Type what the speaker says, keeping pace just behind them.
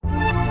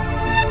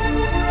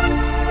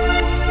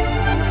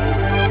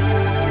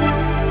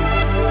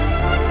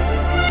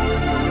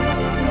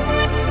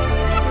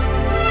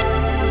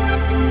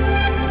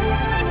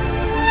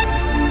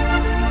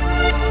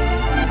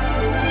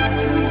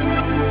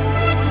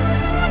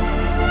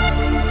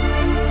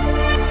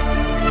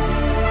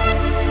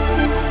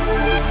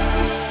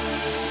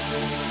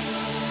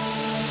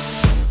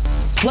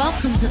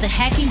to the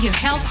Hacking Your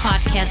Health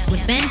podcast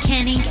with Ben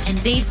Canning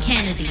and Dave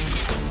Kennedy.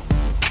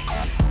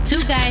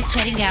 Two guys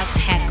heading out to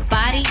hack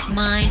body,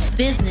 mind,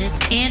 business,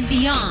 and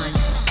beyond.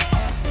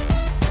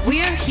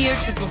 We are here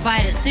to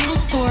provide a single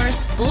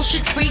source,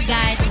 bullshit-free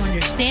guide to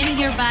understanding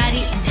your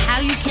body and how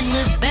you can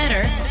live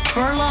better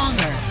for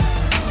longer.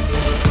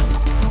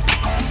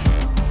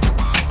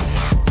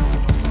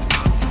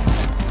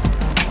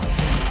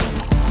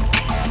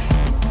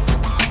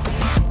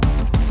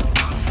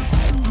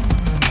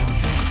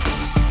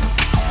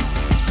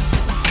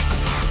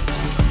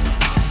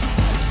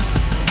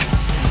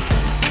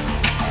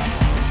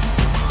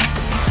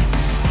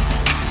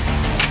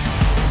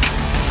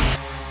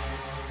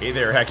 Hey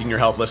there, Hacking Your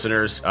Health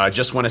listeners.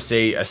 Just want to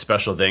say a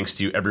special thanks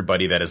to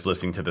everybody that is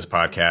listening to this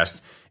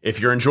podcast. If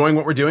you're enjoying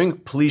what we're doing,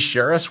 please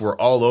share us. We're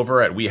all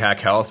over at We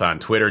Hack Health on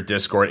Twitter,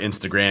 Discord,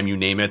 Instagram, you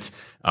name it,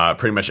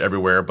 pretty much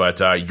everywhere. But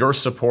your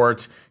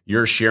support,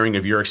 your sharing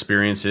of your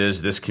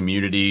experiences, this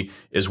community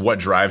is what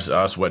drives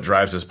us, what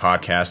drives this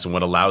podcast, and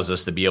what allows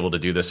us to be able to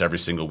do this every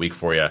single week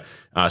for you.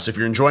 So if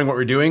you're enjoying what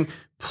we're doing,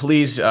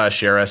 please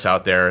share us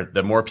out there.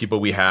 The more people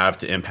we have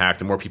to impact,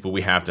 the more people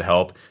we have to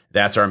help.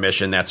 That's our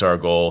mission. That's our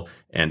goal.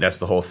 And that's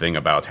the whole thing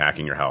about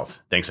Hacking Your Health.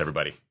 Thanks,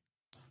 everybody.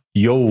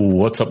 Yo,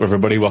 what's up,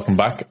 everybody? Welcome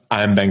back.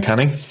 I'm Ben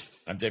Canning.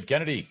 I'm Dave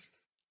Kennedy.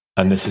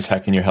 And this is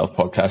Hacking Your Health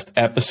podcast,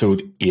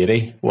 episode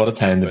 80. What a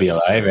time to be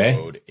alive, eh?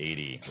 Episode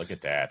 80. Look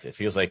at that. It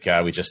feels like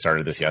we just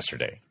started this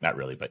yesterday. Not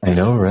really, but... I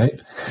know, right?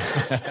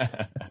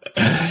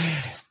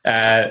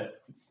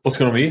 What's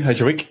going on with you? How's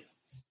your week?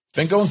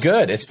 Been going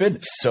good. It's been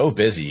so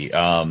busy.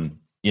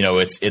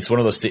 It's one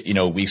of those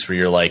weeks where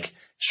you're like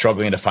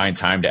struggling to find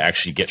time to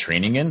actually get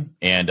training in,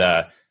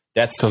 and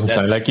that's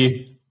sound like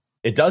you.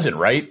 It doesn't,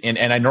 right?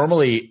 And I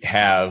normally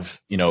have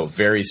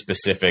very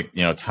specific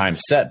time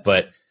set,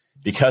 but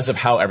because of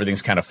how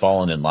everything's kind of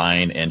fallen in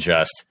line and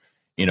just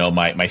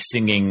my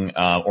singing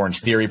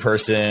Orange Theory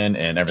person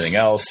and everything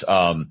else,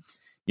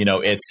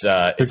 it's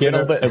been a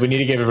little bit. We need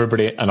to give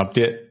everybody an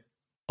update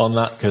on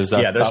that, because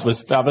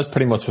that was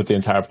pretty much what the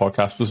entire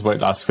podcast was about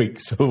last week.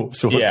 So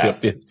what's the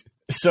update?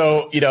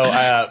 So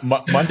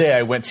Monday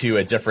I went to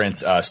a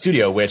different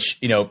studio, which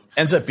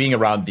ends up being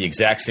around the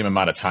exact same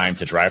amount of time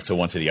to drive to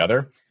one to the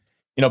other.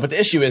 But the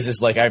issue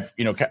is like I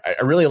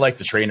really like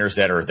the trainers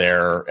that are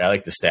there. I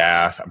like the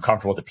staff. I'm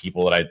comfortable with the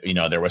people that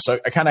there was. So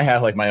I kind of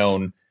have like my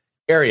own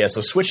area.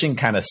 So switching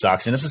kind of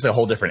sucks, and this is a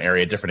whole different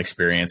area, different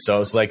experience.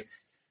 So it's like.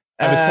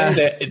 I would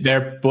say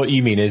that what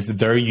you mean is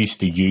they're used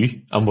to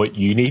you, and what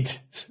you need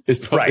is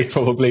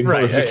probably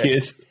more of the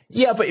case.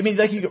 Yeah, but I mean,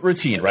 like you get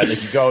routine, right?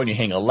 Like you go and you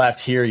hang a left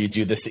here, you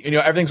do this.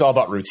 Everything's all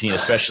about routine,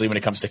 especially when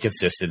it comes to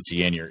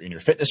consistency and your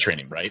fitness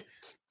training, right?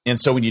 And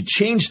so when you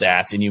change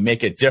that and you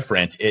make it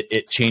different,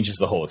 it changes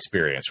the whole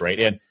experience, right?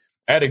 And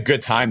I had a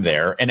good time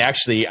there. And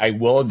actually, I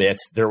will admit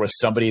there was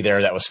somebody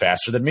there that was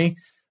faster than me.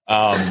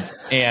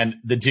 And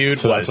the dude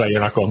so was that's why you're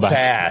not going back.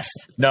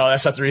 Fast. No,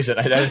 that's not the reason.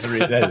 That is the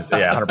reason.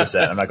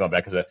 100%. I'm not going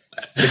back because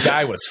the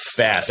guy was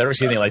fast. I've never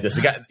seen anything like this.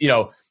 The guy,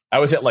 I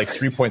was at like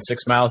 3.6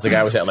 miles. The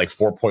guy was at like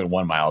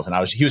 4.1 miles,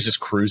 and he was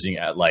just cruising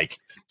at like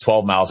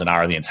 12 miles an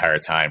hour the entire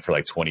time for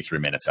like 23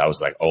 minutes. I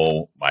was like,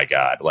 oh my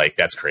God, like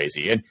that's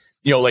crazy. And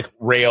like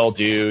rail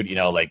dude,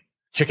 like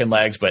chicken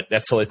legs, but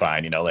that's totally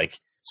fine.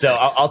 So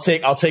I'll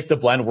take the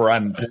blend where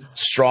I'm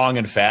strong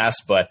and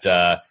fast, but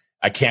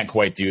I can't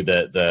quite do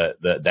that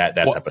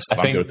type of stuff.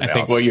 I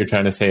think what you're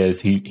trying to say is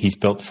he's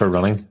built for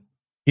running.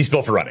 He's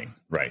built for running,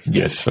 right?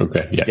 Yes.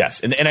 Okay. Yeah.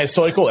 Yes, and it's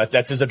totally cool.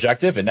 That's his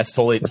objective, and that's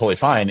totally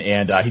fine.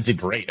 And he did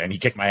great, and he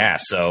kicked my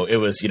ass. So it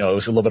was a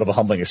little bit of a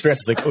humbling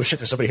experience. It's like, oh shit,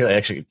 there's somebody here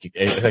that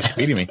is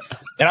actually beating me.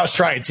 And I was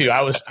trying to.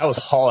 I was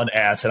hauling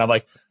ass, and I'm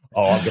like,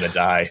 oh, I'm gonna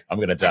die.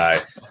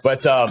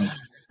 But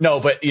no,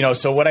 but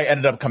so what I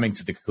ended up coming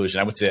to the conclusion,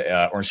 I went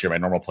to Orange Theory, my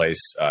normal place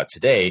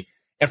today.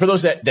 And for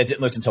those that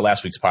didn't listen to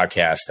last week's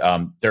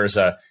podcast, there's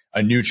a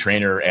new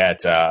trainer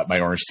at my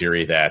Orange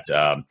Theory that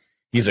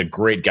he's a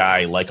great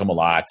guy, like him a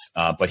lot,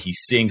 but he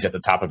sings at the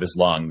top of his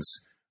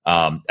lungs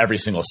every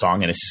single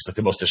song, and it's just like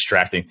the most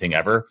distracting thing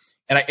ever.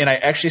 And I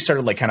actually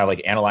started like kind of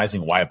like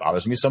analyzing why it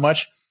bothers me so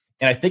much.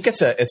 And I think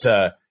it's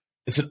an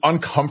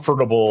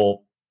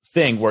uncomfortable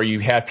thing where you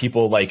have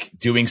people like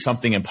doing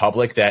something in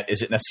public that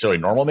isn't necessarily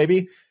normal,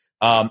 maybe.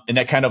 And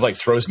that kind of like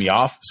throws me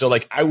off. So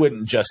like I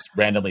wouldn't just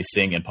randomly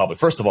sing in public.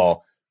 First of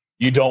all,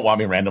 you don't want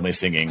me randomly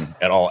singing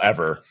at all,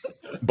 ever.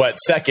 But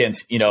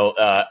second,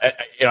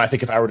 I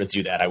think if I were to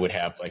do that, I would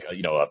have like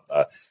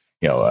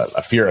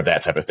a fear of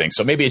that type of thing.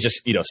 So maybe it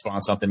just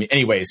spawns something.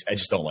 Anyways, I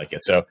just don't like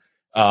it. So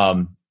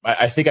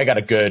I think I got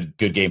a good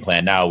game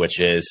plan now, which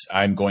is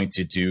I'm going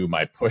to do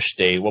my push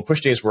day. Well,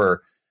 push days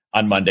were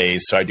on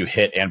Mondays, so I do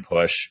hit and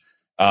push.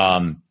 So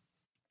I'm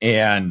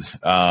going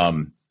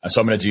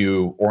to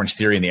do Orange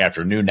Theory in the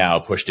afternoon now,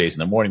 push days in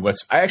the morning, which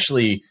I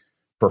actually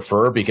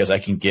prefer because I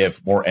can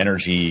give more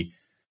energy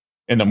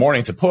in the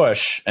morning to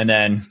push and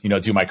then,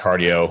 do my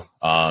cardio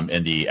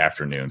in the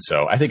afternoon.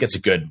 So I think it's a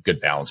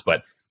good balance,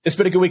 but it's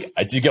been a good week.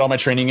 I did get all my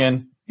training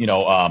in.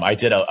 I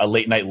did a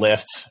late night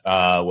lift.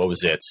 What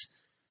was it?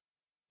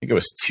 think it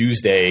was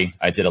Tuesday,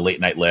 I did a late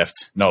night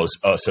lift. No,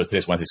 so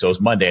today's Wednesday. So it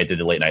was Monday. I did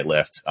a late night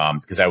lift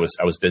because I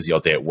was busy all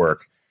day at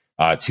work.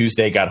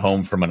 Tuesday, got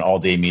home from an all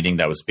day meeting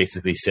that was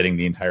basically sitting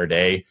the entire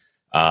day.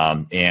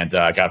 And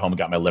got home and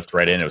got my lift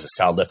right in. It was a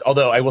solid lift.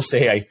 Although I will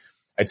say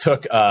I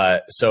took,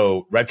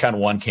 so Redcon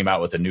 1 came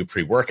out with a new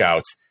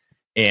pre-workout,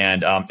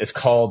 and it's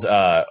called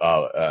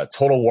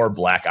Total War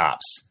Black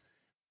Ops.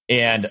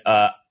 And,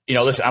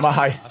 listen,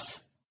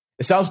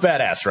 it sounds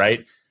badass,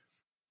 right?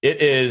 It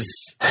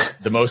is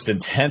the most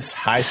intense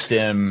high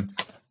stim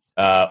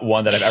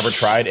one that I've ever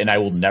tried, and I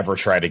will never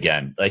try it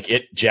again. Like,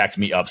 it jacked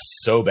me up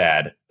so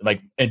bad.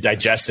 Like, in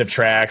digestive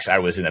tracts, I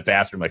was in the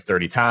bathroom like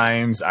 30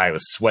 times. I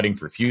was sweating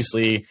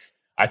profusely.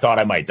 I thought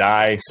I might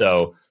die.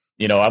 So,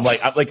 I'm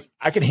like,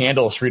 I can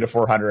handle 300 to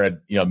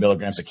 400,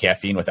 milligrams of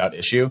caffeine without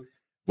issue.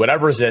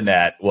 Whatever's in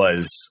that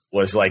was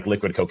like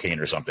liquid cocaine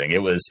or something.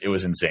 It was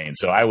insane.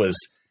 So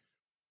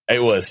it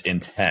was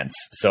intense.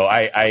 So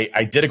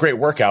I did a great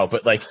workout,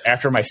 but like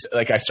after I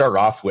started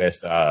off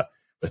with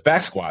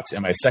back squats,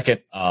 and my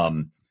second,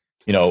 loading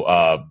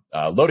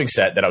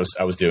set that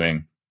I was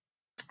doing,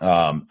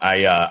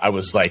 I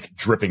was like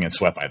dripping in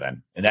sweat by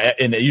then.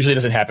 And it usually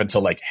doesn't happen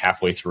until like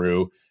halfway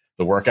through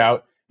the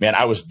workout. Man,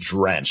 I was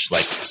drenched,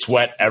 like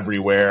sweat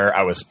everywhere.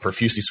 I was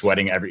profusely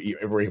sweating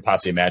everywhere you could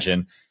possibly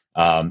imagine.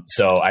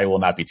 So I will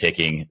not be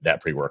taking that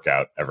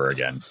pre-workout ever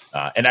again.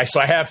 And I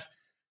have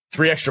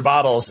 3 extra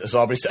bottles. So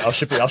I'll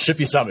ship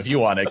you some if you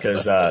want it.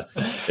 Cause, I'm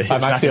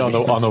actually on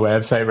the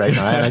website right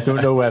now, and I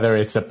don't know whether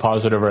it's a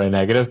positive or a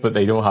negative, but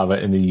they don't have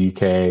it in the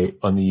UK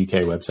on the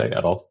UK website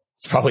at all.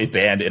 It's probably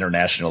banned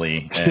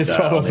internationally. And,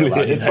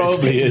 it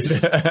probably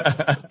is.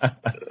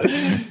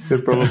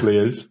 It probably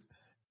is.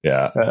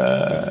 Yeah.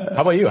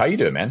 How about you? How you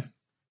doing, man?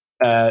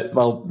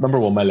 Well, number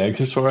one, my legs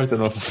are sore. I don't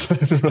know if I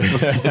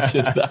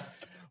mentioned that.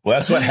 Well,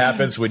 that's what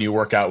happens when you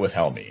work out with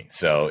Helmy.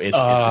 So it's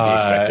to be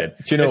expected.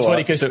 Do you know it's what?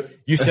 Funny because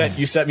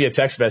you sent me a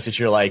text message.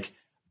 You're like,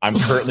 I'm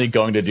currently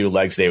going to do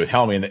legs day with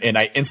Helmy. And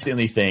I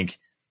instantly think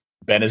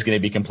Ben is going to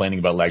be complaining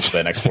about legs for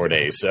the next 4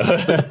 days. So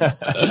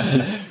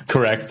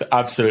correct.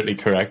 Absolutely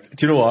correct.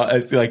 Do you know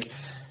what?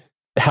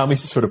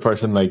 Helmy's the sort of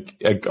person, like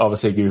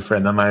obviously a good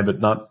friend of mine, but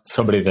not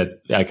somebody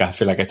that like I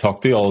feel like I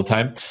talk to all the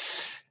time.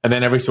 And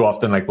then every so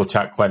often, like we'll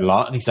chat quite a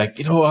lot. And he's like,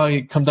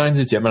 I come down to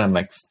the gym, and I'm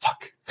like,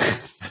 fuck.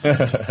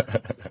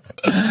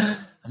 I'm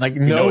like,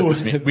 no,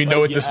 we know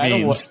what this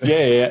means.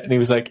 Yeah. And he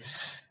was like,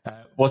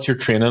 what's your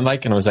training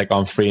like? And I was like,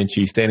 I'm free on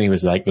Tuesday. And he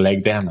was like,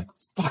 leg day. I'm like,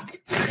 fuck.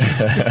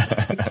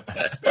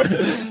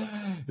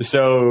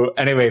 So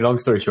anyway, long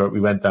story short, we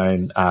went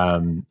down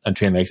and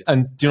trained legs.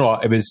 And do you know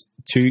what? It was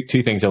two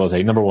things I will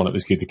say. Number one, it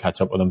was good to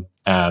catch up with him.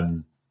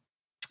 To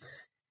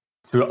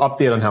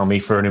update on Helmy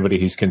for anybody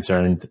who's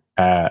concerned,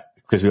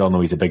 because we all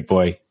know he's a big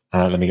boy.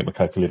 Let me get my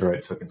calculator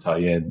out so I can tell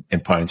you in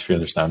pounds for your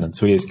understanding.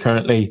 So he is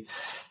currently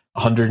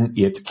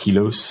 108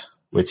 kilos,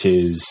 which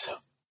is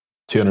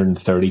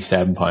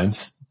 237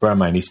 pounds. Bear in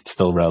mind, he's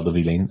still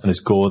relatively lean. And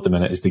his goal at the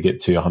minute is to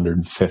get to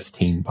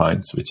 115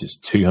 pounds, which is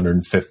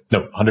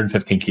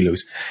 115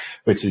 kilos,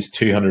 which is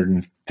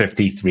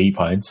 253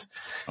 pounds.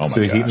 Oh my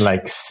so he's eating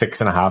like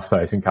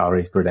 6,500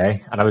 calories per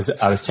day. And I was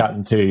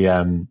chatting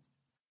to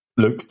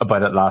Luke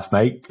about it last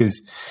night,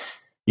 because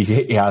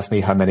he asked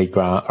me how many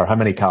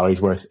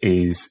calories worth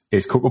is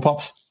Cocoa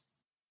Pops.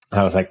 And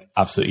I was like,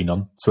 absolutely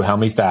none. So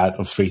Helmy's diet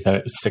of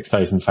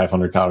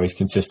 6,500 calories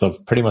consists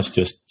of pretty much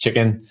just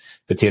chicken,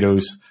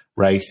 potatoes,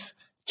 rice,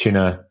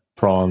 tuna,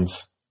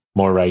 prawns,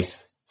 more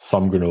rice,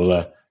 some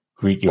granola,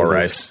 Greek yogurt, more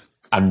rice,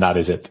 and that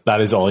is it. That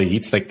is all he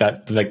eats. Like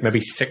that, like maybe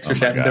 6 or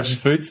 7 different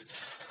foods.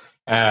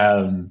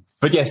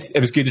 But yes, it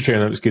was good to train.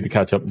 It was good to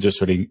catch up and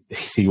just really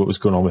see what was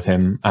going on with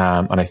him.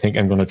 And I think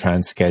I'm going to try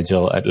and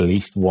schedule at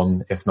least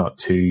 1, if not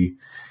 2.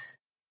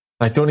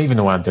 I don't even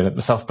know why I'm doing it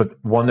myself, but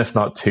 1, if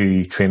not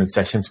 2 training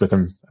sessions with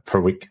him per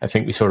week. I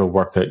think we sort of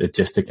worked out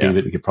logistically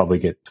that we could probably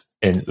get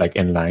in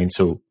line.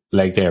 So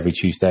leg day every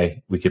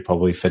Tuesday, we could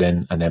probably fit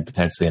in, and then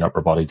potentially an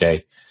upper body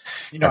day.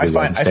 I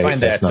find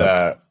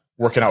that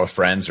working out with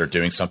friends or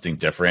doing something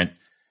different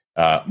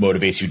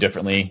motivates you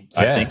differently.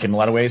 I think in a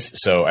lot of ways.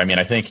 So I mean,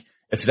 I think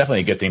it's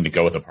definitely a good thing to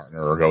go with a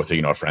partner or go with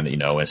a friend that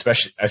and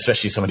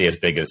especially somebody as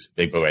big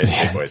boys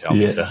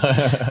Helmy. So.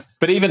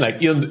 But even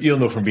like you'll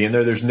know from being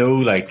there, there's no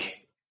like.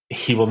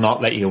 He will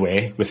not let you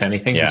away with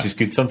anything, which is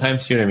good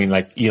sometimes. You know what I mean?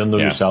 Like you'll know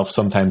yourself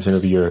sometimes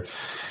whenever you're,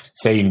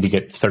 say you need to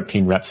get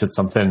 13 reps at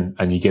something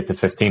and you get to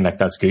 15, like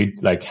that's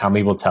good. Like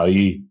Helmy will tell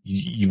you,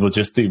 you will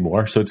just do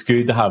more. So it's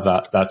good to have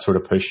that sort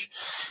of push.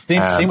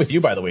 Same with you,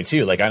 by the way,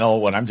 too. Like I know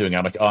what I'm doing.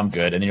 I'm like, oh, I'm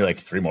good. And then you're like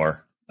 3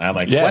 more. And I'm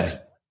like,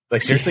 what?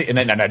 Like seriously? And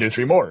then I do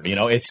 3 more,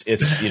 it's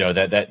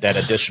that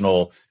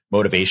additional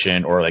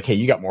motivation, or like, hey,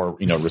 you got more,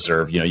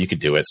 reserve, you could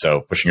do it. So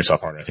pushing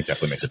yourself harder, I think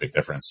definitely makes a big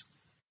difference.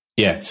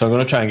 Yeah, so I'm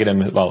going to try and get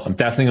him. Well, I'm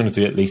definitely going to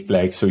do at least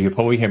legs. So you'll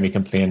probably hear me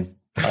complain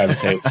I would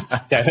say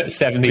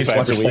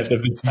 75%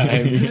 of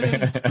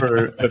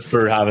the time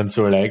for having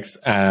sore legs.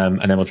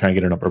 And then we'll try and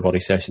get an upper body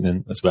session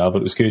in as well. But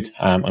it was good.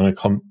 I'm going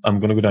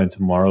to go down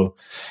tomorrow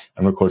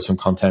and record some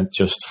content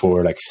just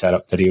for like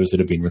setup videos that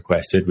have been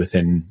requested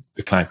within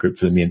the client group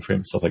for the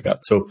mainframe, stuff like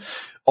that. So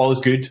all is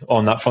good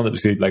on that front. It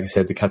was good. Like I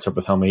said, to catch up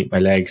with Helmy, my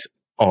legs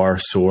are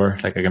sore.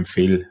 Like I can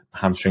feel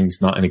hamstrings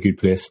not in a good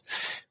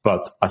place.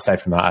 But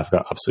aside from that, I've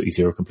got absolutely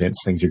zero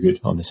complaints. Things are good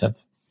on this end.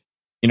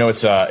 You know,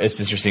 it's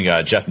interesting.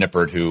 Jeff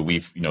Nippard, who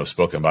we've,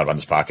 spoken about on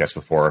this podcast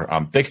before,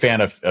 big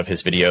fan of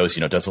his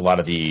videos, does a lot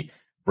of the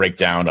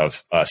breakdown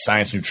of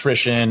science,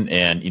 nutrition,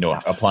 and,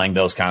 applying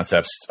those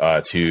concepts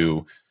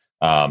to,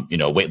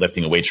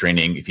 weightlifting and weight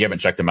training. If you haven't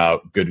checked him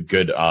out, good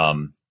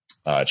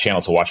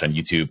channel to watch on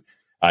YouTube.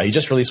 He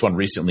just released one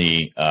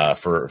recently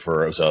for it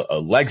was a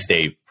Legs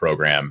Day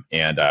program,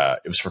 and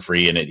it was for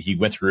free. And he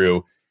went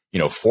through,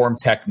 form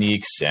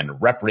techniques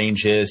and rep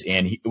ranges.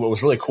 And what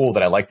was really cool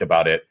that I liked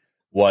about it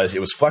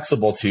was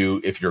flexible to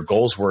if your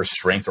goals were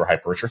strength or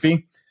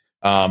hypertrophy.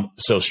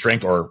 So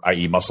strength, or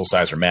i.e. muscle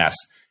size or mass.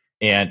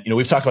 And,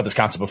 we've talked about this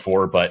concept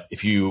before, but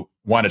if you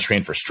want to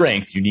train for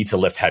strength, you need to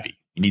lift heavy.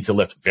 You need to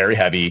lift very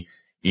heavy.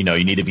 You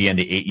need to be in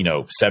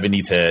the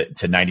 70 to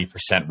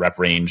 90% rep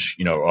range,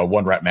 a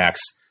 1 rep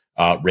max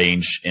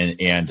range,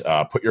 and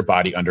put your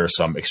body under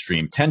some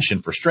extreme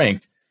tension for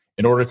strength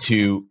in order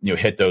to,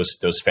 hit those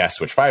fast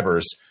twitch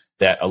fibers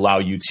that allow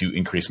you to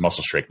increase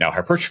muscle strength. Now,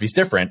 hypertrophy is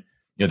different.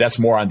 That's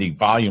more on the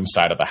volume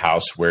side of the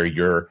house, where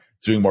you're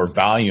doing more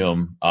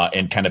volume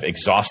and kind of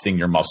exhausting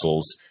your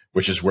muscles,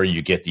 which is where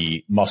you get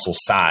the muscle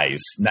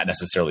size, not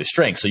necessarily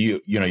strength. So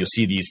you'll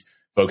see these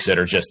folks that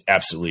are just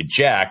absolutely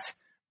jacked,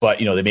 but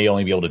they may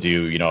only be able to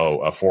do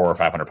a 400 or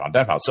 500 pound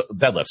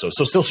deadlift.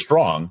 So still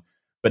strong,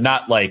 but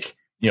not like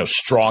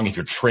strong if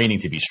you're training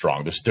to be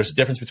strong. There's a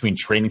difference between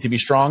training to be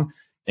strong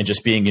and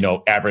just being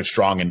average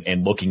strong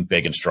and looking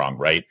big and strong,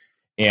 right?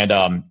 And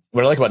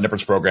what I like about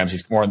Nippard's programs,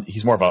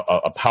 he's more of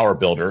a power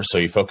builder. So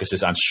he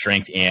focuses on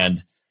strength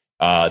and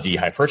the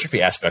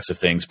hypertrophy aspects of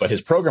things. But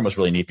his program was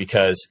really neat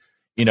because,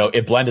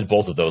 it blended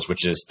both of those,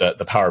 which is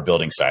the power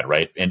building side,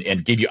 right?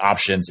 And gave you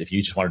options if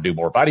you just want to do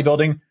more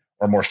bodybuilding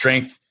or more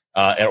strength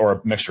or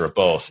a mixture of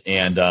both.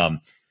 And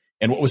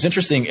what was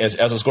interesting is,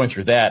 as I was going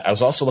through that, I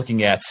was also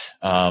looking at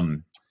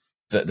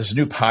there's a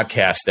new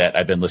podcast that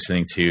I've been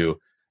listening to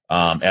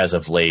as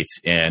of late,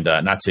 and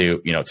not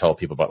to tell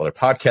people about other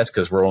podcasts,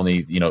 because we're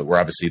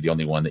obviously the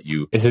only one that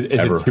you is it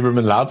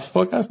Huberman Labs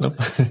podcast?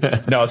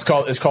 No, no,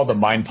 it's called the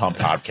Mind Pump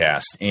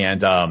podcast,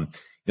 and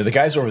the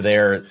guys over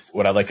there.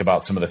 What I like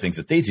about some of the things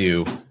that they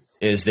do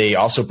is they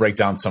also break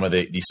down some of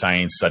the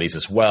science studies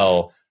as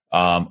well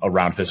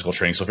around physical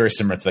training. So very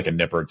similar to like a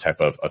Nippard type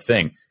of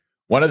thing.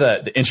 One of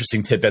the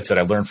interesting tidbits that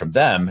I learned from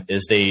them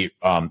is a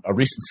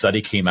recent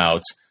study came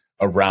out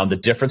around the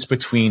difference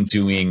between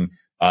doing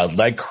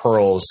leg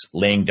curls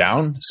laying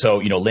down. So,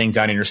 laying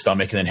down in your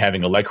stomach and then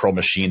having a leg curl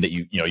machine that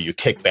you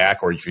kick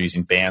back, or if you're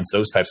using bands,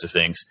 those types of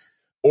things.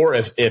 Or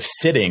if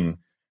sitting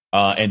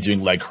and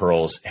doing leg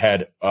curls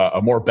had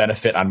a more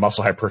benefit on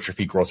muscle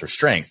hypertrophy, growth, or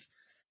strength.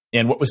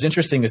 And what was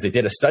interesting is they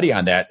did a study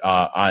on that,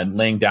 on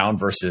laying down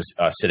versus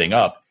sitting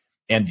up.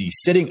 And the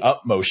sitting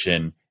up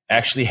motion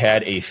actually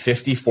had a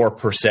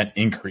 54%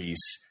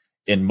 increase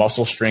in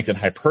muscle strength and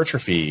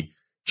hypertrophy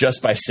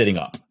just by sitting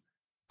up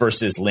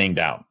versus laying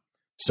down.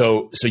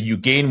 So you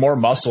gain more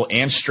muscle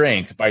and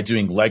strength by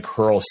doing leg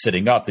curls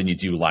sitting up than you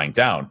do lying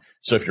down.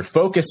 So if your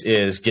focus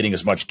is getting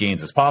as much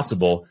gains as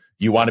possible,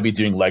 you want to be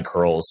doing leg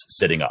curls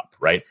sitting up,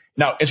 right?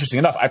 Now, interesting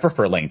enough, I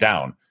prefer laying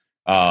down,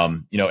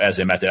 as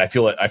a method. I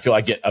feel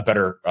I get a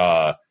better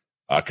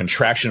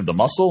contraction of the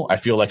muscle. I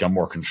feel like I'm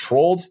more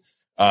controlled.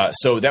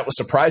 So that was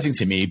surprising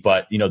to me,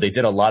 but they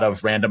did a lot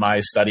of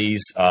randomized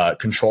studies,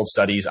 controlled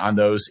studies on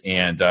those,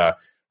 and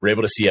we're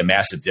able to see a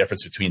massive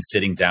difference between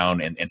sitting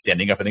down and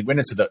standing up. And they went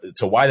into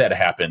to why that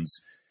happens.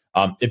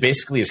 It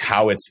basically is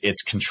how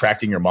it's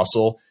contracting your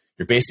muscle.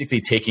 You're basically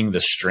taking the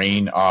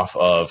strain off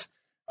of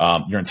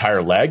your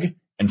entire leg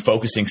and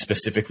focusing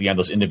specifically on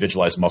those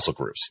individualized muscle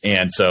groups.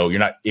 And so you're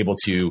not able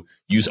to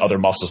use other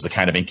muscles to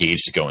kind of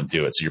engage to go and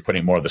do it. So you're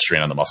putting more of the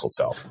strain on the muscle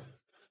itself.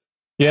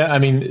 Yeah, I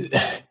mean,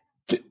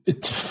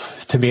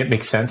 to me, it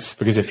makes sense,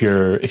 because if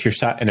you're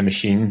sat in a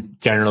machine,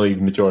 generally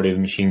the majority of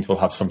the machines will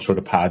have some sort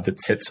of pad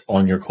that sits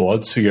on your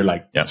quads, so you're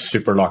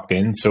super locked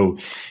in. So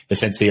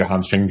essentially, your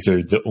hamstrings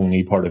are the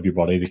only part of your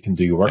body that can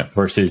do your work. Yeah.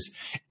 Versus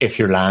if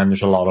you're lying,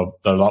 there's a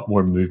lot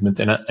more movement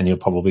in it, and you'll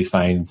probably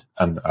find,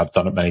 and I've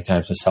done it many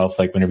times myself,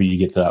 like whenever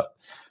you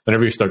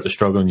start to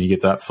struggle and you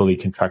get to that fully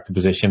contracted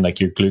position, like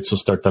your glutes will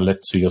start to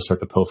lift, so you'll start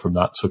to pull from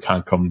that. So it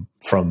can't come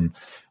from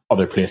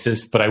other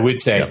places. But I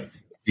would say, if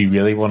you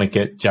really want to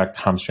get jacked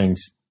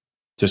hamstrings,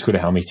 just go to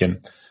Helmy's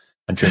gym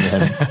and train with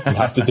him. You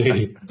have to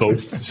do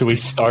both. So we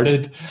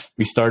started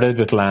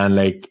with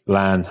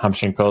land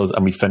hamstring curls,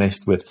 and we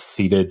finished with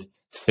seated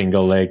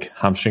single leg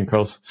hamstring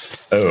curls.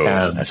 Oh,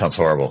 that sounds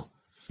horrible.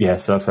 Yeah,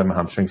 so that's why my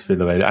hamstrings feel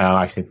the way.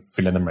 I'm actually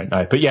feeling them right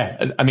now. But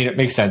yeah, I mean, it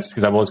makes sense,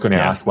 because I was going to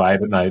ask why,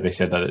 but now they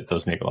said that it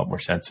does make a lot more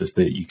sense, is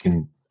that you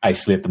can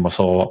isolate the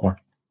muscle a lot more.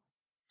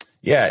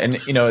 Yeah, and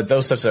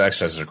those types of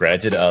exercises are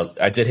great.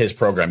 I did his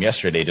program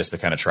yesterday just to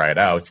kind of try it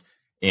out,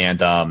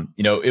 and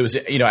it was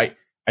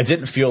I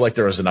didn't feel like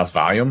there was enough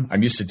volume.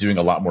 I'm used to doing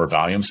a lot more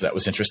volume, so that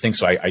was interesting.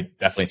 So I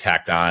definitely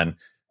tacked on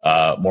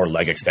more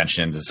leg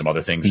extensions and some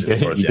other things. You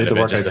did the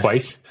workout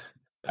twice.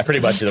 I pretty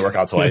much did the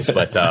workout twice,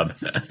 but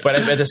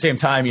at the same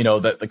time,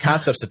 the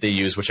concepts that they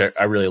use, which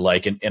I really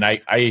like, and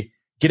I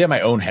get in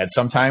my own head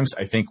sometimes.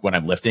 I think when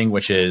I'm lifting,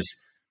 which is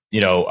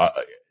to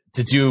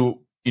do.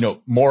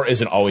 More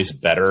isn't always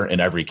better in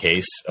every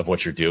case of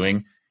what you're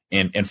doing,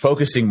 and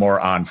focusing more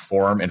on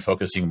form and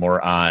focusing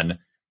more on,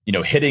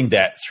 hitting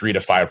that 3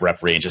 to 5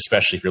 rep range,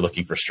 especially if you're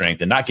looking for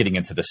strength, and not getting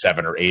into the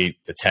 7 or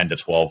 8 to 10 to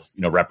 12,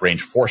 rep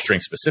range for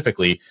strength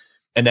specifically.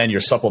 And then your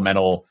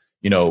supplemental,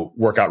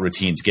 workout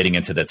routines, getting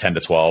into the 10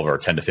 to 12 or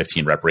 10 to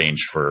 15 rep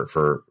range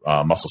for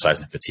muscle size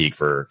and fatigue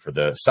for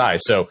the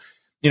size. So,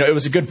 it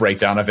was a good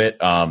breakdown of it.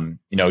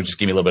 Just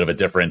gave me a little bit of a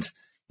different,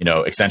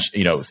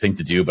 extension, thing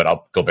to do, but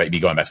I'll be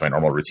going back to my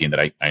normal routine that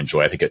I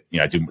enjoy. I think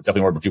I do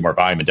definitely do more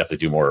volume and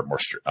definitely do more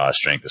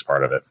strength as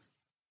part of it.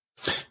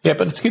 Yeah,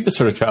 but it's good to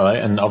sort of try out,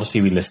 and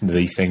obviously we listen to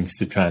these things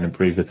to try and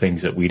improve the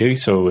things that we do.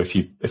 So if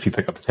you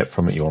pick up a tip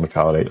from it, you want to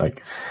validate,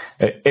 like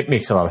it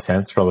makes a lot of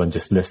sense rather than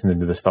just listening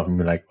to the stuff and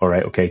be like, all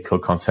right, okay, cool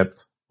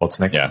concept. What's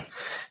next? Yeah.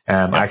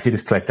 I actually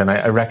just clicked and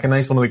I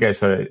recognize one of the guys.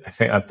 So I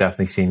think I've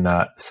definitely seen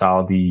that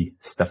Sal Di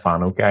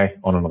Stefano guy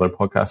on another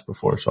podcast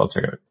before. So I'll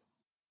check it out.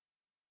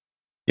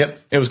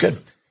 Yep, it was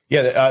good.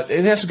 Yeah,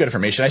 it has some good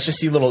information. I just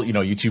see little,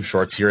 YouTube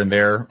shorts here and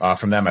there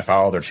from them. I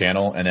follow their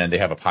channel, and then they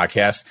have a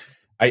podcast.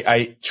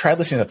 I tried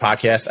listening to the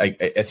podcast. I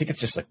think it's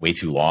just like way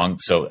too long,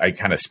 so I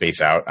kind of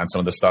space out on some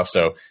of the stuff.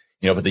 So,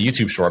 but the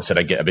YouTube shorts that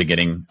I've been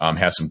getting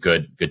have some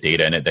good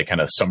data in it that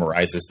kind of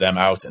summarizes them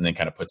out and then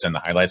kind of puts in the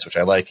highlights, which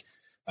I like.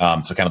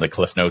 So kind of the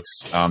Cliff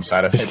Notes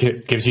side of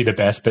it. Gives you the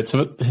best bits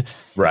of it.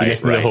 Right. You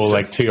listen to the whole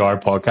 2-hour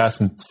podcast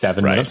in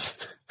 7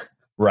 minutes.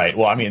 Right.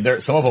 Well, I mean,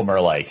 some of them are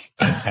like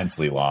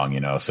intensely long,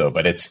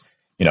 but it's,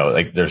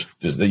 like there's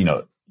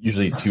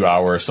usually 2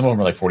 hours. Some of them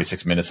are like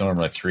 46 minutes. Some of them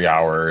are like 3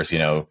 hours,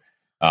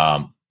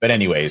 but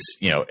anyways,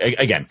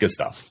 again, good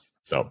stuff.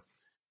 So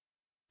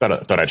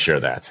thought I'd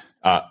share that.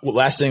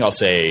 Last thing I'll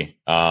say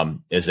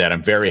is that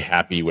I'm very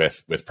happy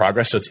with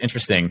progress. So it's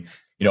interesting,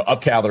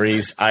 up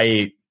calories.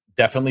 I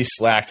definitely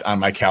slacked on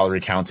my calorie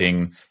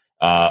counting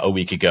a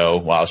week ago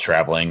while I was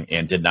traveling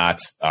and did not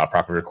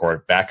properly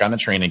record. Back on the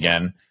train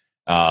again.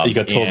 You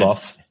got told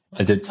off.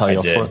 I did tell you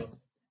off for it.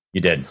 You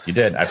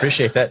did. I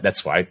appreciate that.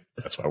 That's why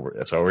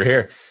we're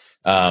here.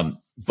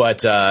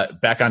 But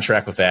back on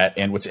track with that.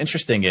 And what's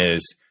interesting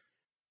is,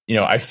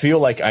 I feel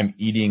like I'm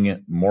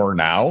eating more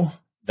now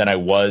than I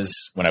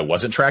was when I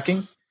wasn't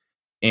tracking,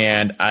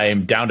 and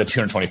I'm down to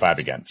 225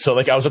 again. So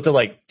I was up to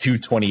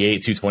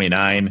 228,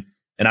 229,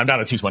 and I'm down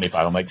to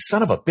 225. I'm like,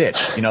 son of a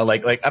bitch,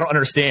 I don't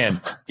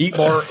understand. Eat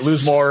more,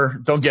 lose more.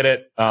 Don't get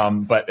it.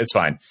 But it's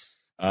fine.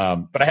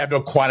 But I have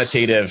no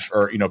quantitative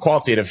or,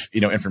 qualitative,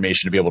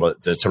 information to be able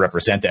to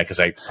represent that, because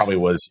I probably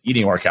was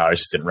eating more calories,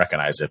 just didn't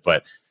recognize it.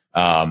 But,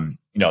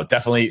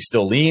 definitely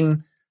still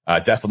lean,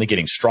 definitely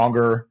getting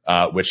stronger,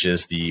 which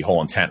is the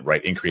whole intent,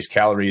 right? Increase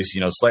calories,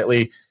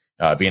 slightly,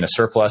 be in a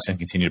surplus and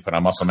continue to put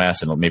on muscle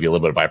mass and maybe a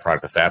little bit of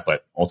byproduct of fat,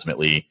 but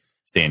ultimately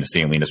staying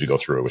lean as we go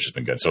through it, which has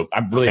been good. So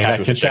I'm really happy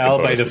with the check-in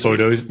photos. I can tell by the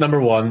photos.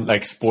 Number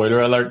one, spoiler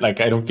alert, I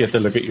don't get to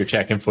look at your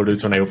check-in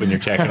photos when I open your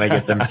check-in. I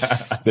get them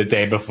the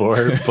day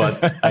before,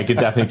 but I can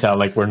definitely tell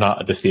we're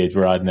not at the stage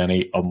we're adding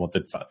any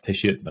unwanted fat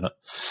tissue at the minute.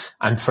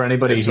 And for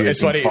anybody who's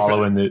been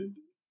following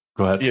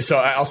go ahead. Yeah, so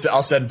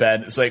I'll send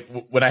Ben. It's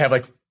when I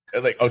have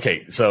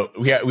okay, so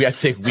we have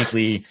to take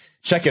weekly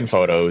check-in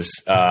photos,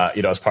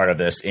 as part of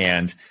this,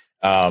 and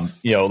I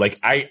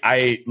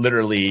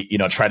literally,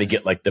 try to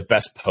get the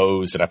best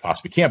pose that I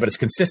possibly can, but it's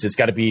consistent. It's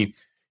got to be,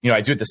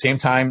 I do it the same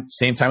time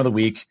of the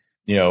week,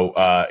 in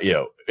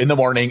the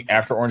morning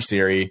after Orange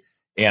Theory.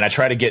 And I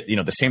try to get,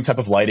 the same type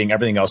of lighting,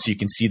 everything else. So you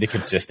can see the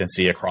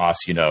consistency across,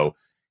 the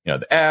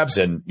abs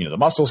and, the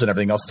muscles and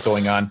everything else that's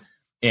going on.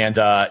 And,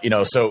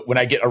 so when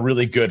I get a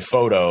really good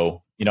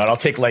photo, and I'll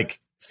take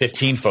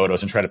 15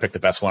 photos and try to pick the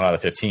best one out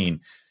of the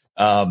 15.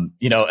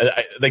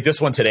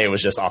 This one today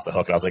was just off the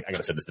hook. And I was like, I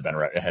gotta send this to Ben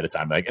right ahead of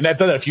time. And I've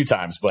done that a few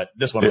times, but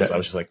this one was, I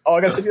was just like, oh,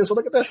 I gotta send you this one.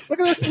 Look at this. Look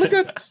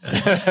good.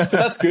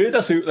 That's good.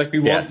 That's we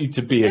want you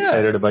to be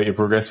excited about your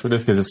progress for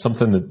this, because it's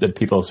something that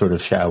people sort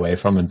of shy away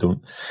from and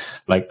don't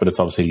like, but it's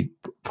obviously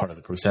part of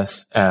the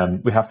process.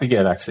 We have to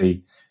get I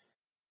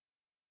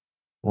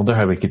wonder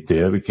how we could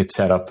do it. We could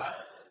set up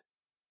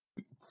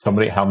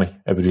somebody, Helmy,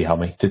 it would be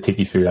Helmy, to take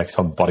you through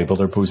some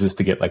bodybuilder poses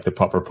to get the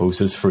proper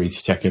poses for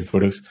each check-in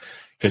photos.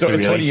 So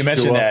it's funny you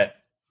mentioned that,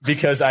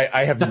 because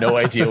I have no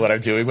idea what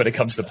I'm doing when it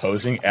comes to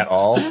posing at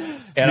all.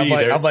 And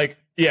I'm like,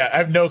 yeah, I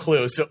have no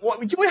clue. So what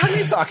are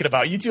you talking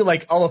about? You do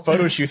all the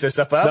photo shoots and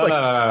stuff. But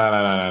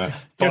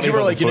No.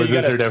 People are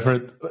poses are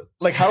different.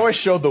 How do I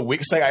show the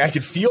wings? I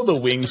could feel the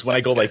wings when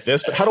I go like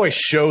this, but how do I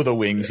show the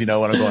wings, when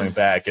I'm going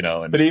back,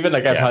 But even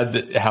I've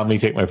had Helmy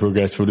take my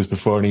progress photos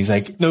before, and he's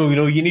like, no,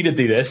 you need to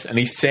do this. And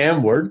he's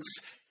saying words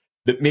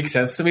that make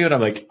sense to me, but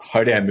I'm like,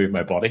 how do I move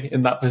my body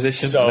in that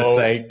position? So and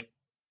it's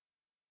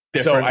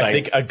So I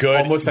think a good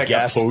almost like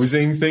guest,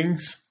 opposing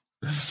things.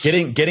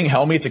 Getting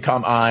Helmy to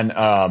come on,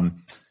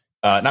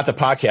 not the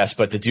podcast,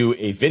 but to do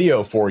a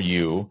video for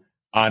you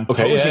on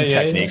posing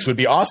techniques would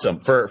be awesome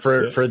for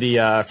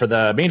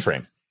the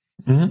mainframe.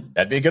 Mm-hmm.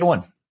 That'd be a good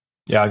one.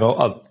 Yeah,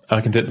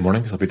 I can do it in the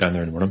morning because I'll be down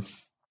there in the morning.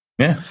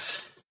 Yeah.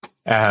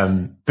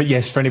 But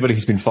yes, for anybody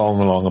who's been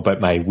following along about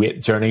my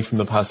weight journey from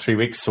the past 3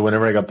 weeks. So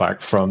whenever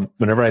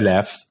I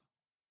left,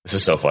 this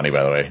is so funny,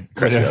 by the way.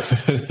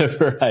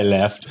 Whenever I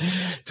left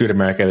to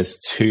America, I was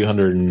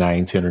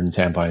 209,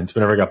 210 pounds.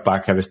 Whenever I got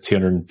back, I was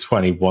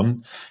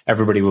 221.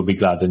 Everybody will be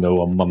glad to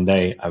know on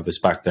Monday, I was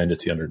back down to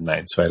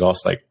 209. So I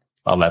lost like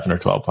 11 or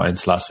 12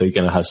 pounds last week,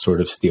 and it has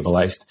sort of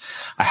stabilized.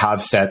 I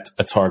have set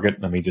a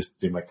target. Let me just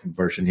do my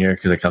conversion here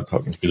because I can't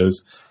talk in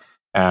kilos.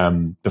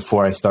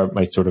 Before I start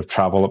my sort of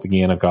travel up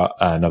again, I've got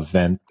an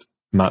event.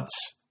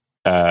 Matt's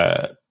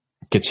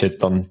Get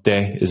Shit Done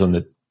Day is on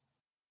the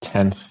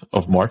 10th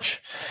of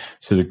March.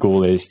 So the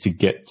goal is to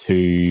get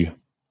to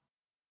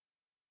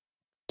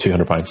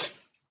 200 pounds.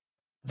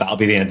 That'll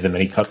be the end of the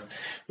mini cut,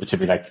 which will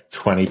be like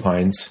 20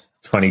 pounds,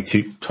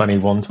 22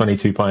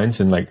 pounds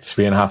in like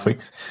 3.5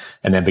 weeks,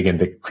 and then begin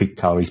to creep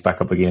calories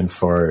back up again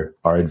for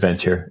our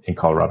adventure in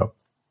Colorado.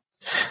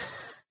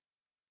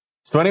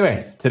 So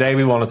anyway, today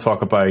we want to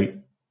talk about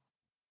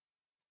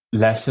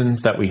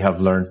lessons that we have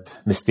learned,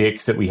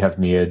 mistakes that we have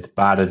made,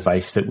 bad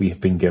advice that we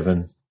have been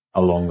given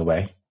along the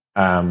way.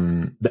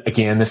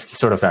 Again, this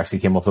sort of actually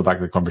came off the back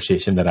of the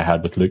conversation that I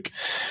had with Luke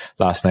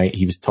last night.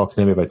 He was talking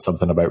to me about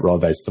something about raw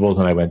vegetables,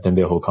 and I went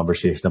into a whole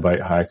conversation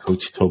about how a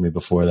coach told me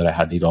before that I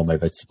had to eat all my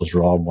vegetables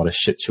raw and what a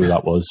shit show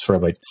that was for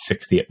about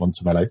 6 to 8 months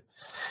of my life.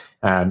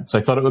 So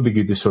I thought it would be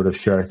good to sort of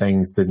share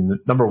things.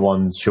 The number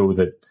one, show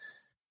that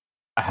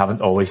I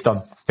haven't always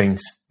done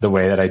things the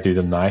way that I do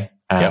them now.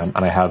 And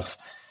I have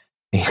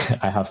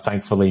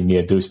thankfully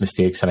made those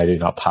mistakes, and I do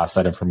not pass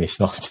that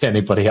information on to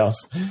anybody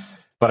else.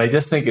 But I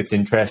just think it's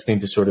interesting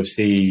to sort of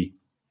see.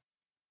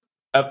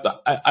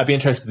 I'd be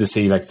interested to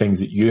see like things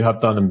that you have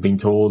done and been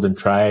told and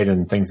tried,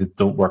 and things that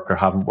don't work or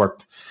haven't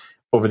worked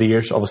over the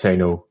years. Obviously, I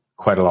know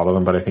quite a lot of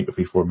them, but I think if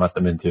we format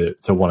them into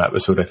one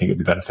episode, I think it'd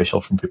be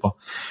beneficial from people.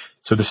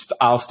 So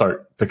I'll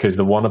start, because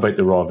the one about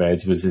the raw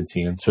veg was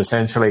insane. So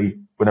essentially,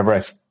 whenever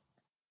I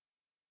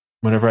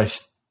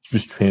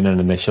was training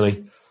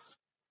initially,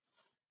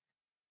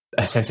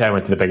 essentially I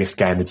went to the biggest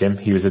guy in the gym.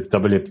 He was a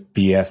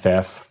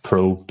WBFF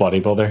pro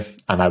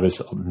bodybuilder, and I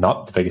was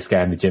not the biggest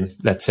guy in the gym,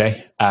 let's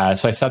say.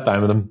 So I sat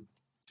down with him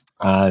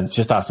and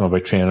just asked him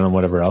about training and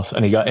whatever else.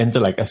 And he got into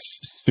like a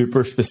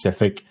super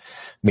specific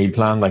meal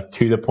plan, like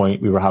to the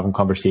point we were having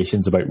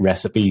conversations about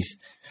recipes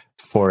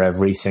for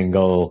every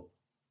single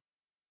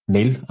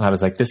meal. And I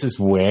was like, this is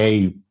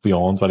way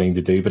beyond what I need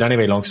to do. But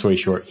anyway, long story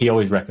short, he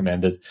always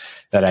recommended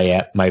that I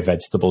ate my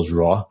vegetables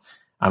raw.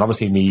 And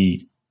obviously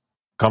me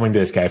coming to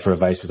this guy for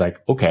advice was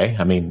like, okay,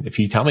 I mean, if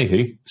you tell me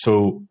who.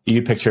 So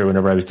you picture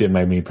whenever I was doing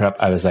my meal prep,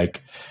 I was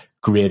like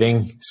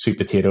grating sweet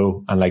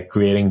potato and like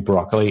grating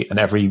broccoli. And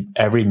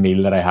every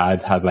meal that I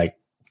had like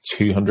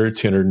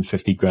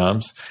 250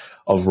 grams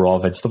of raw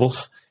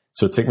vegetables.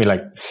 So it took me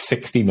like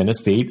 60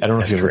 minutes to eat. I don't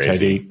know if you ever tried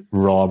to eat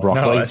raw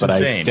broccoli, but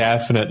insane. I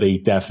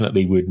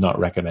definitely would not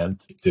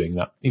recommend doing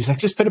that. He was like,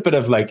 just put a bit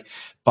of like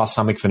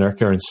balsamic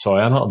vinegar and soy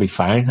on it, it'll be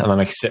fine. And I'm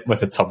like sitting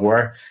with a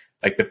Tupperware,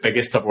 like the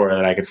biggest Tupperware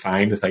that I could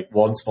find, with like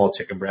one small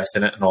chicken breast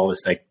in it and all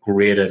this like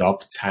grated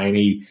up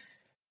tiny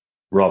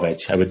raw veg.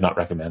 I would not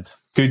recommend.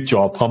 Good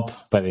jaw pump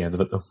by the end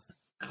of it though.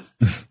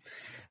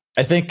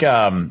 I think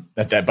that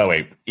by the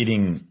way,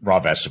 eating raw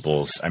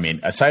vegetables, I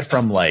mean, aside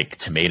from like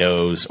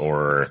tomatoes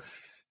or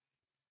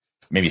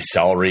maybe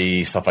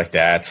celery, stuff like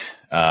that,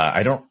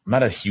 I'm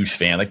not a huge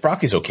fan. Like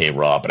broccoli's okay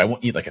raw, but I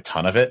won't eat like a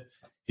ton of it.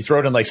 You throw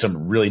it in like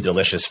some really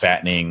delicious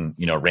fattening,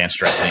 ranch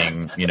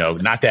dressing,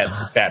 not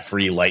that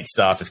fat-free light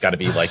stuff. It's got to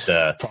be like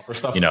the proper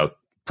stuff,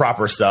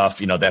 proper stuff.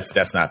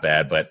 That's not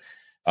bad. But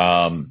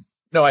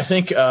no, I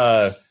think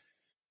I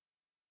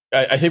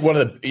think one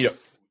of the,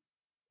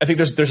 I think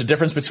there's a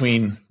difference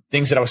between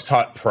things that I was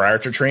taught prior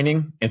to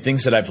training and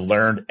things that I've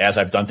learned as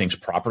I've done things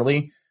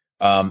properly,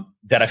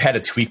 that I've had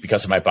to tweak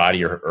because of my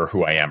body or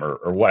who I am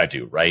or what I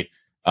do. Right.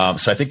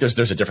 So I think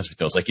there's a difference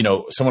between those. Like,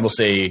 someone will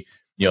say,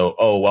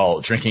 oh,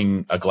 well,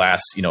 drinking a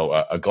glass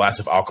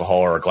of alcohol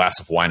or a glass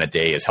of wine a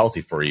day is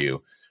healthy for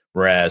you.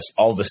 Whereas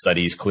all the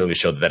studies clearly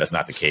show that is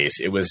not the case.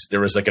 There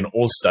was like an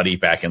old study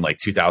back in like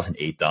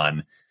 2008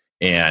 done.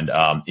 And,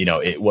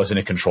 it wasn't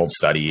a controlled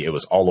study. It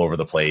was all over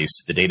the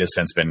place. The data has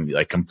since been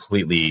like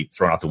completely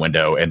thrown out the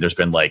window. And there's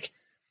been like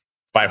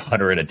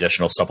 500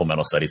 additional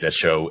supplemental studies that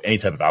show any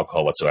type of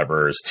alcohol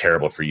whatsoever is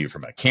terrible for you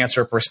from a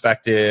cancer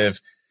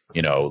perspective,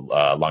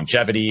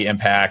 longevity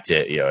impact.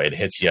 It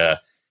hits you,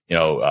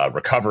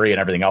 recovery and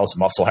everything else,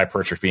 muscle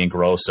hypertrophy and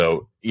growth.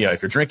 So,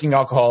 if you're drinking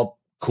alcohol,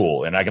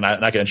 cool. And I'm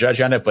not going to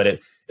judge on it, but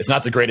it's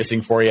not the greatest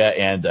thing for you.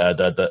 And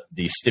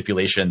the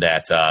stipulation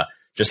that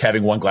just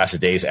having one glass a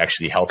day is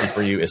actually healthy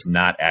for you is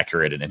not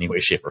accurate in any way,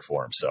 shape, or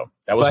form. So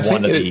that was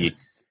one of the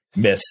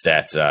myths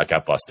that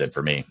got busted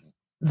for me.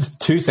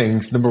 Two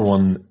things. Number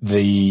one,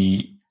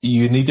 you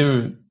need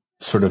to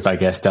sort of, I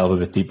guess, delve a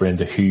bit deeper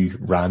into who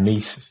ran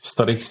these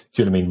studies.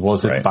 Do you know what I mean?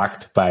 Was it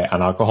backed by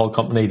an alcohol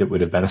company that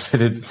would have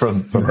benefited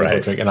from people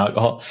drinking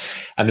alcohol?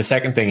 And the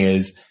second thing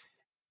is,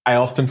 I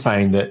often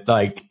find that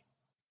like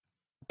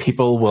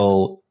people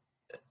will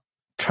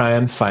try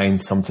and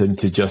find something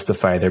to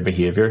justify their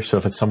behavior. So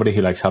if it's somebody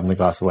who likes having a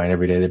glass of wine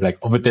every day, they'd be like,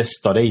 oh, but this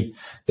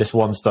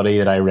one study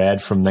that I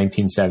read from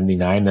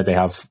 1979 that they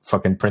have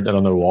fucking printed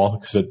on their wall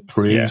because it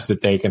proves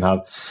that they can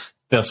have,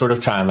 they'll sort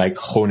of try and like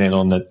hone in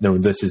on that, no,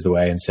 this is the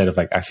way, instead of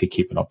like actually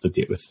keeping up to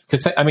date with,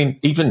 because I mean,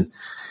 even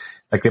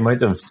like the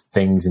amount of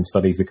things and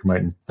studies that come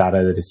out and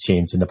data that has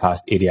changed in the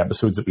past 80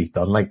 episodes that we've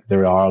done, like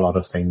there are a lot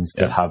of things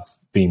that have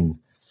been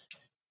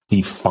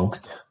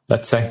defunct,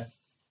 let's say.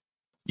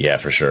 Yeah,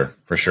 for sure.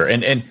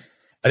 And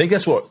I think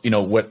that's what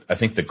I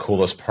think the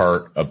coolest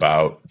part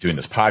about doing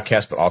this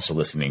podcast, but also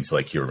listening to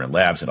like Huberman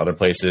Labs and other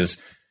places,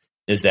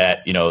 is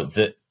that,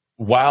 that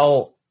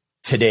while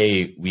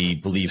today we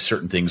believe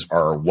certain things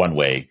are one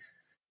way,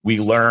 we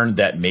learn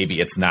that maybe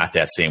it's not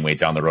that same way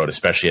down the road,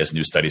 especially as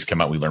new studies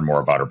come out, we learn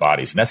more about our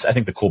bodies. And that's, I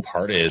think the cool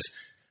part is,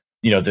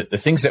 the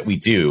things that we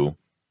do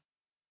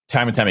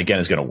time and time again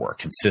is going to work.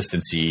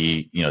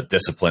 Consistency,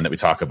 discipline that we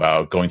talk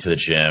about, going to the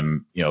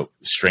gym,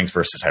 strength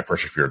versus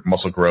hypertrophy or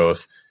muscle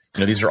growth.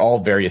 These are all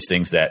various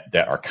things that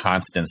are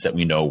constants that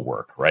we know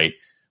work, right?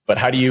 But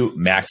how do you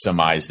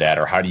maximize that,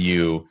 or how do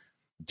you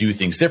do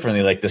things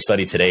differently? Like the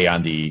study today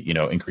on the,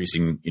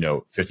 increasing,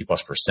 50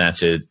 plus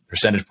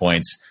percentage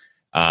points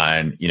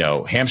on,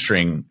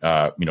 hamstring,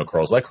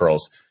 curls, leg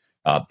curls.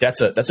 That's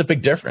a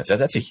big difference.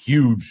 That's a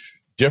huge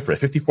difference.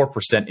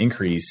 54%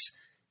 increase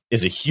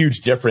is a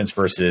huge difference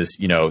versus,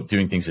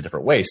 doing things a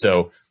different way.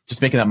 So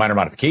just making that minor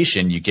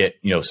modification, you get,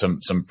 some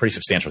pretty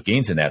substantial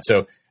gains in that.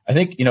 So I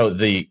think,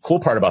 the cool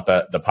part about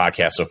the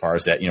podcast so far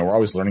is that, we're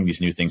always learning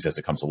these new things as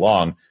it comes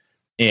along,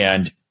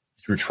 and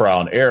through trial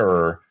and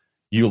error,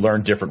 you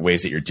learn different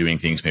ways that you're doing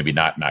things, maybe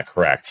not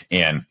correct.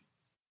 And,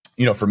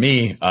 for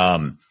me,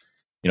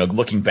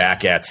 looking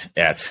back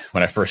at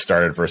when I first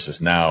started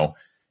versus now,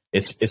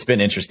 it's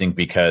been interesting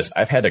because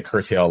I've had to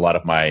curtail a lot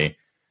of my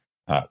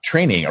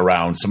training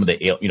around some of the,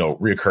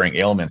 reoccurring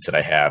ailments that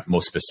I have,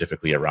 most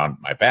specifically around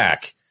my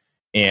back.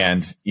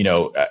 And,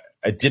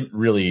 I didn't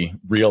really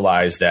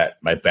realize that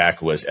my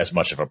back was as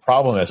much of a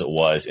problem as it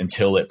was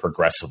until it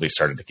progressively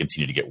started to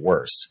continue to get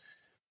worse.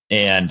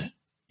 And,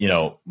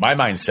 my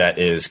mindset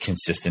is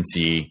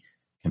consistency.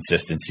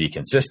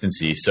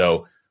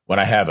 So when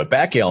I have a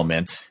back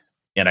ailment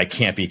and I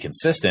can't be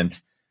consistent,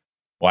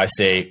 well, I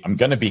say I'm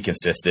going to be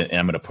consistent and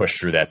I'm going to push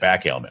through that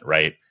back ailment,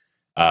 right?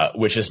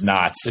 Which is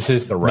not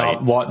the right.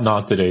 Not what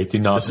not to do. Do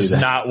not this do is that.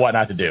 not what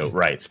not to do,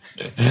 right?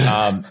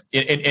 And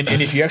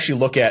if you actually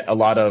look at a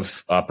lot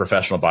of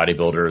professional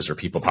bodybuilders or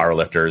people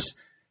powerlifters,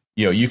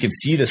 you can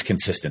see this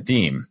consistent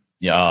theme.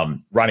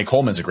 Ronnie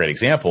Coleman's a great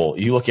example.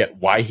 You look at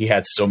why he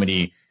had so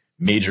many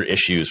major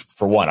issues.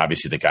 For one,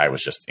 obviously the guy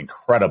was just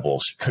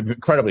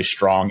incredibly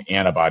strong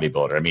and a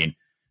bodybuilder. I mean,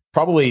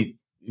 probably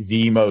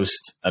the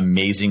most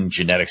amazing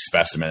genetic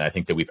specimen I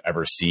think that we've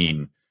ever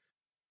seen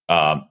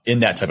in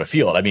that type of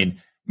field. I mean,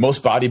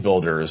 most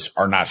bodybuilders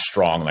are not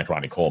strong like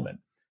Ronnie Coleman,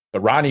 but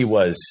Ronnie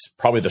was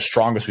probably the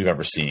strongest we've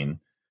ever seen.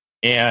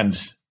 And,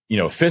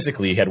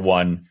 physically had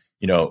won,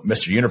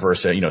 Mr.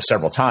 Universe,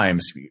 several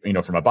times,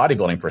 from a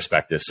bodybuilding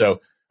perspective.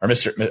 So, or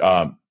Mr.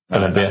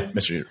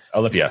 Mr.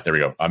 Olympia, there we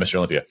go. Mr.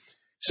 Olympia.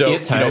 So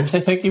 8 times, I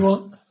think he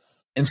won.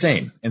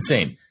 Insane.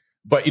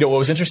 But, what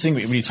was interesting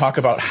when you talk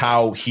about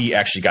how he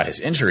actually got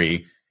his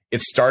injury, it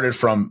started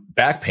from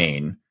back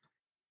pain,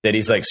 that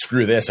he's like,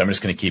 screw this, I'm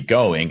just going to keep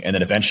going. And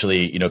then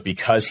eventually,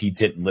 because he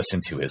didn't listen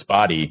to his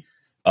body,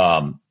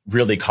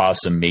 really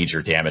caused some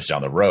major damage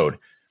down the road.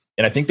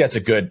 And I think that's a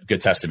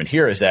good testament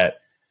here is that,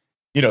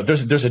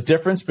 there's a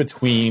difference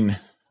between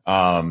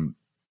like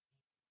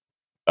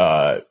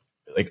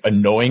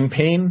annoying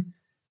pain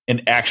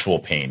and actual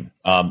pain.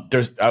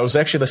 I was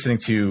actually listening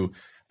to,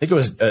 I think it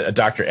was a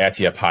Dr.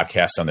 Attia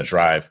podcast on the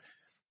drive,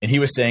 and he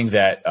was saying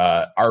that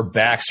our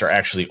backs are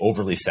actually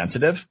overly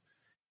sensitive,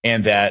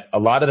 and that a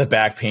lot of the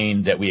back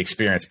pain that we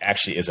experience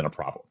actually isn't a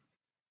problem.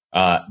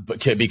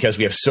 But because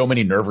we have so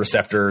many nerve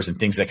receptors and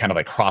things that kind of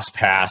like cross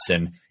paths,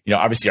 and,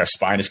 obviously our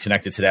spine is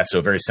connected to that. So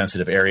a very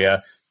sensitive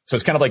area. So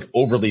it's kind of like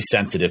overly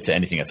sensitive to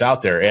anything that's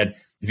out there. And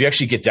if you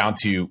actually get down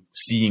to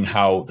seeing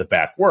how the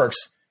back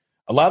works,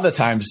 a lot of the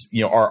times,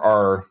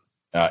 our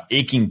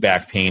aching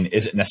back pain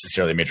isn't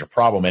necessarily a major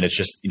problem. And it's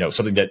just,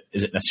 something that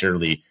isn't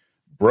necessarily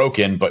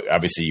broken, but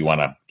obviously you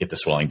want to get the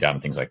swelling down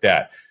and things like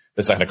that.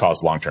 That's not going to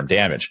cause long-term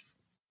damage.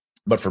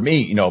 But for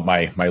me,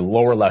 my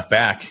lower left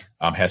back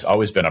has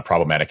always been a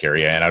problematic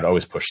area, and I'd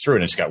always push through,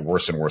 and it just got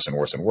worse and worse and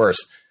worse and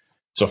worse.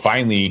 So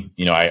finally,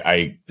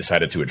 I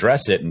decided to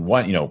address it. And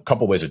one, a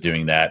couple ways of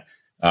doing that.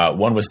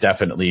 One was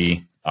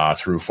definitely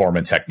through form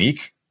and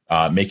technique,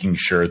 making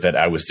sure that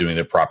I was doing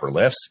the proper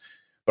lifts,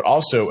 but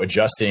also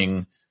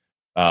adjusting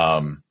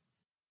how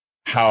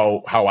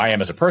I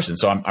am as a person.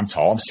 So I'm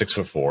tall, I'm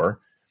 6'4".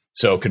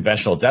 So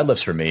conventional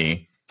deadlifts for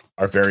me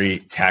are very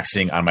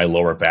taxing on my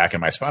lower back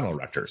and my spinal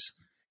erectors.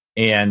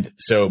 And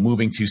so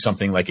moving to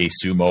something like a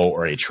sumo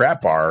or a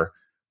trap bar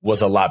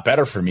was a lot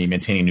better for me,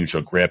 maintaining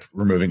neutral grip,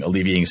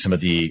 alleviating some of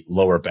the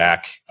lower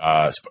back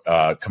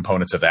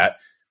components of that.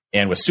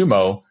 And with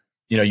sumo,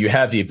 you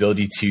have the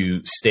ability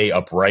to stay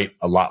upright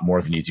a lot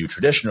more than you do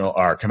traditional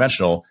or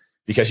conventional,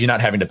 because you're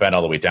not having to bend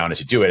all the way down as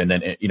you do it. And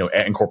then,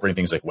 incorporating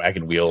things like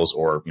wagon wheels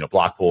or,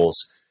 block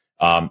pulls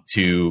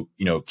to,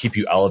 keep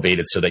you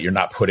elevated so that you're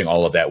not putting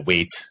all of that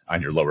weight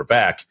on your lower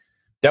back.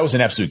 That was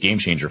an absolute game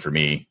changer for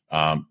me,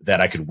 that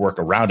I could work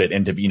around it.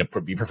 And to be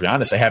perfectly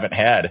honest, I haven't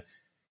had,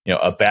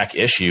 a back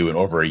issue in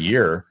over a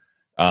year,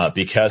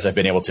 because I've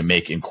been able to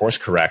make and course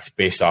correct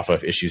based off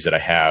of issues that I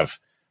have,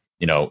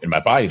 in my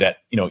body that,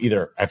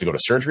 either I have to go to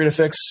surgery to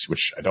fix,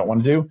 which I don't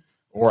want to do,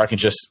 or I can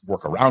just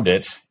work around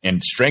it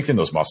and strengthen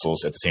those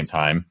muscles at the same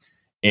time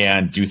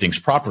and do things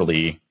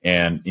properly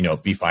and,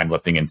 be fine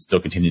lifting and still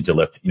continue to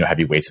lift,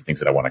 heavy weights and things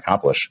that I want to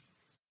accomplish.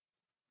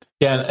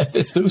 Yeah. And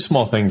it's those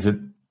small things that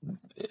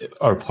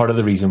are part of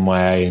the reason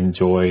why I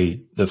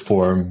enjoy the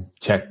form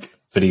check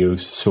videos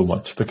so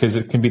much, because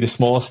it can be the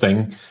smallest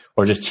thing,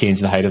 or just change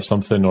the height of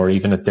something, or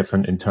even a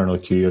different internal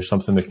cue or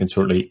something that can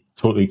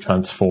totally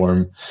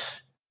transform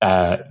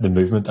the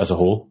movement as a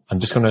whole. I'm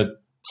just going to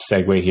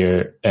segue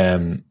here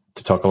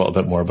to talk a little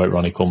bit more about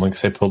Ronnie Coleman,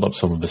 because I pulled up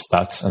some of his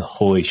stats and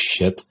holy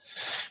shit.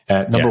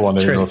 Number one,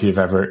 I don't know if you've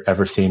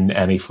ever seen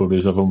any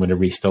photos of him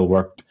whenever he still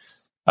worked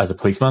as a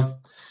policeman,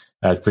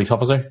 as a police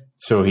officer.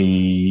 So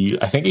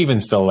I think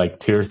even still like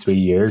 2 or 3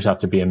 years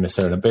after being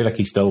Mr. Olympia, like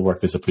he still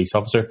worked as a police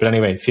officer. But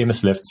anyway,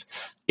 famous lifts: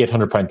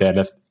 800-pound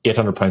deadlift,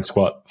 800-pound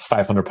squat,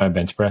 500-pound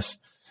bench press,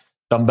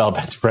 dumbbell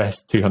bench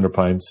press, 200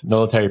 pounds,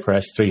 military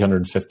press,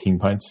 315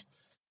 pounds.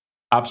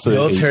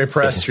 Absolutely. Military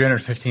press,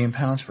 315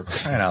 pounds, for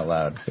crying out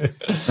loud.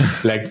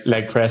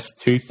 leg press,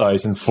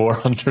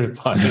 2,400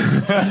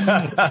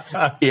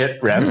 pounds.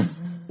 8 reps.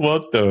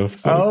 What the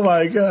fuck? Oh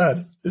my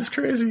God. It's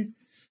crazy.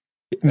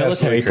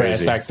 Military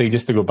press, actually,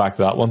 just to go back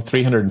to that one,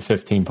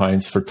 315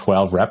 pounds for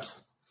 12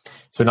 reps.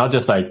 So not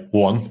just like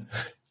one.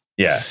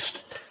 Yeah.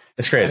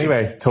 It's crazy.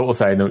 Anyway, total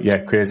side note.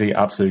 Yeah, crazy.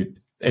 Absolute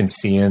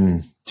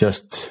insane.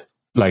 Just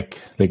like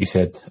you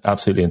said,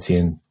 absolutely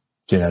insane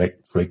genetic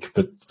freak,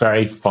 but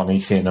very funny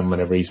seeing him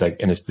whenever he's like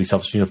in his police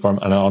officer uniform.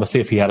 And honestly,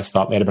 if he had a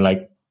stop, I'd have been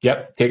like,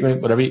 yep, take me,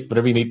 whatever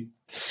you need.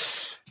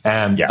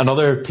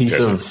 Another piece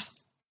of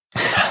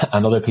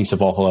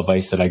awful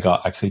advice that I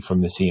got actually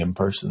from the same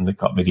person that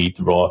got me to eat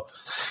the raw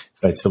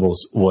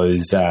vegetables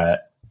was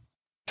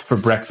for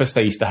breakfast,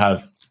 I used to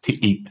have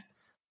to eat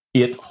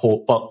 8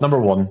 whole. Well, number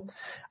one,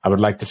 I would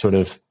like to sort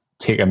of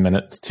take a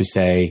minute to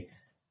say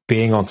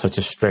being on such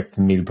a strict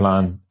meal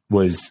plan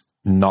was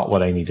not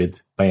what I needed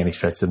by any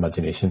stretch of the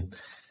imagination.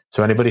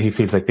 So anybody who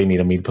feels like they need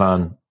a meal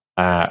plan,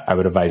 I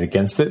would advise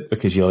against it,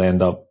 because you'll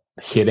end up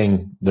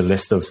hitting the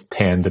list of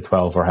 10 to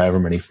 12 or however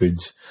many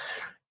foods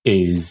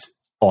is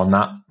on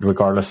that,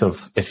 regardless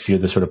of if you're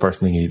the sort of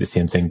person who eat the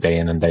same thing day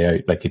in and day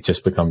out. Like, it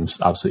just becomes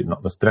absolutely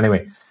nutless. But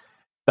anyway,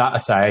 that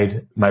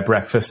aside, my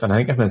breakfast, and I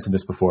think I've mentioned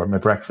this before, my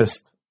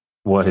breakfast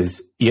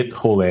was 8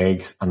 whole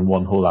eggs and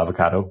 1 whole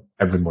avocado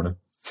every morning.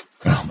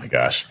 Oh my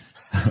gosh.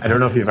 I don't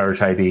know if you've ever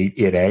tried to eat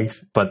 8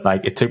 eggs, but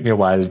like it took me a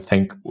while to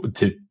think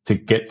to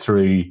get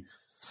through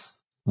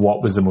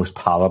what was the most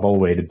palatable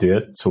way to do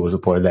it. So was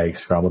it boiled eggs,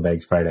 scrambled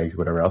eggs, fried eggs,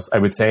 whatever else? I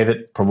would say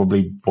that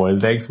probably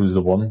boiled eggs was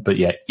the one, but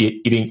yeah,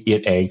 eating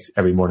 8 eggs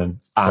every morning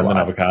and an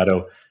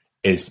avocado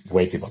is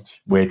way too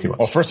much. Way too much.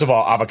 Well, first of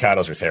all,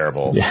 avocados are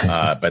terrible.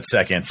 Yeah. But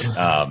second,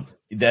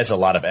 that's a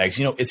lot of eggs.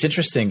 It's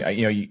interesting.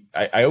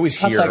 I always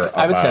hear.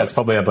 I would say it's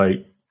probably about,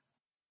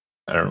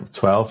 I don't know,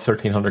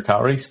 1,100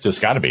 calories.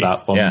 Just got to be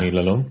that one meal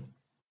alone.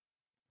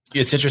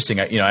 It's interesting.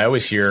 I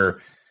always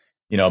hear,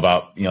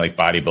 about, like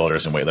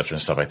bodybuilders and weightlifters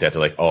and stuff like that.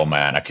 They're like, oh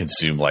man, I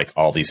consume like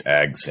all these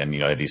eggs and,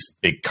 these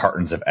big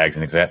cartons of eggs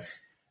and things like that.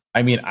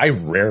 I mean, I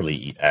rarely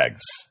eat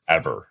eggs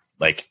ever.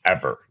 Like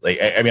ever. Like,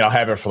 I mean, I'll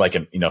have it for like,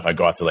 if I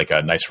go out to like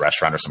a nice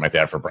restaurant or something like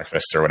that for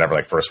breakfast or whatever,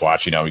 like First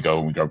Watch, we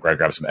go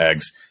grab some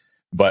eggs.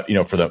 But,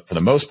 for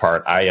the most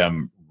part, I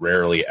am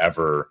rarely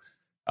ever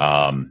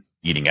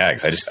eating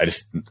eggs.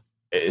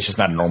 It's just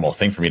not a normal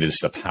thing for me to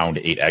just pound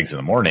 8 eggs in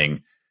the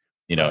morning.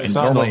 It's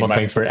not a normal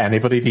thing for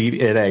anybody to eat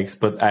 8 eggs,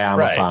 but I am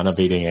a fan of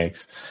eating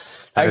eggs.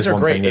 Eggs are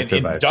great.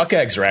 And duck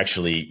eggs are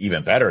actually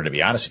even better, to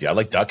be honest with you. I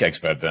like duck eggs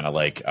better than I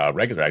like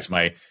regular eggs.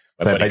 My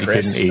buddy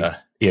Chris, you couldn't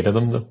eat 8 of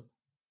them though?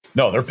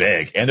 No, they're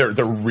big and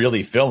they're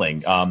really filling.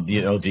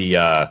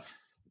 The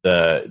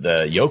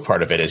yolk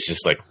part of it is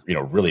just like,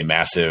 really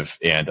massive,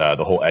 and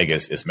the whole egg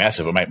is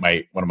massive. But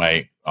one of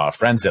my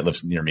friends that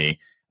lives near me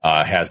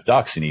has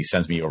ducks, and he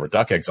sends me over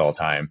duck eggs all the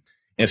time.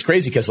 And it's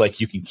crazy because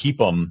like you can keep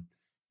them,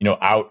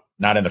 out,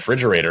 not in the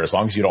refrigerator, as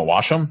long as you don't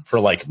wash them, for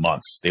like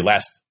months. They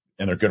last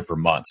and they're good for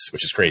months,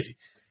 which is crazy.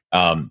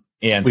 But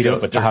they're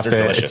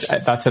delicious.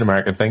 That's an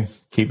American thing.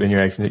 Keeping your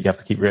eggs, you have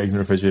to keep your eggs in the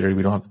refrigerator.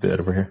 We don't have to do that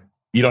over here.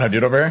 You don't have to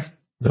do it over here?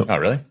 No. Oh,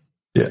 really?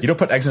 Yeah. You don't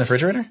put eggs in the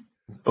refrigerator?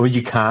 Oh,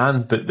 you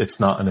can, but it's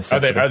not a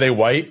necessity. Are they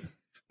white?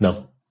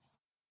 No.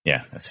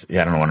 Yeah. I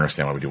don't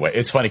understand why we do white.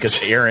 It's funny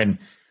because Aaron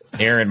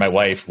Erin, my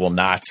wife, will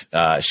not.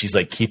 She's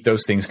like, keep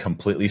those things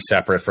completely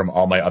separate from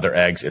all my other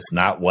eggs. It's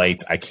not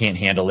white. I can't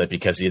handle it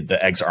because the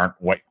eggs aren't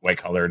white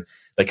colored.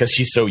 Like, because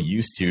she's so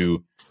used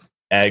to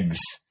eggs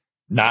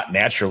not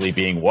naturally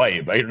being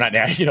white,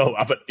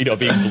 but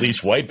being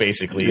bleached white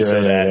basically,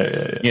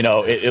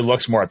 it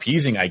looks more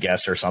appeasing, I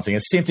guess, or something.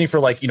 It's the same thing for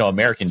like,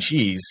 American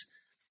cheese.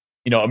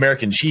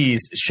 American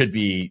cheese should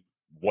be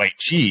white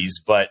cheese,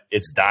 but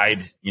it's dyed,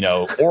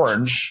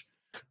 orange.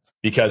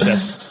 Because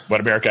that's what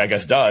America, I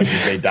guess, does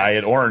is they dye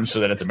it orange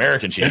so that it's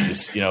American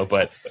cheese,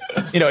 but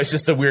it's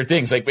just the weird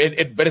things. Like,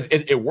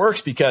 it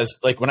works because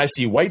like when I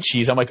see white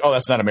cheese, I'm like, oh,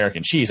 that's not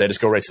American cheese. I just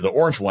go right to the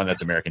orange one.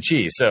 That's American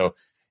chease. So,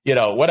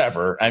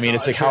 whatever. I mean,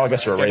 it's like how I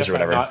guess we're raised or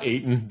whatever. Not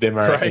eating the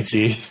American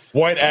cheese.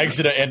 White eggs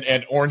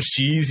and orange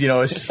cheese,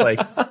 it's just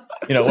like,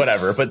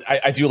 whatever. But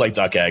I do like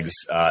duck eggs,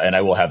 and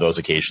I will have those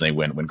occasionally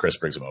when Chris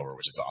brings them over,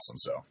 which is awesome.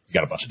 So he's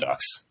got a bunch of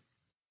ducks.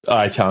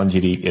 I challenge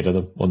you to eat 8 of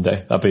them one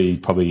day. That'd be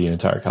probably an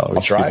entire calorie.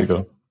 I'll try.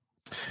 Go.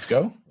 Let's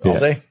go all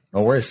day.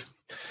 No worries.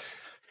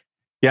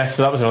 Yeah,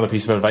 so that was another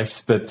piece of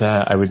advice that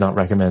I would not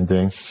recommend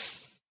doing.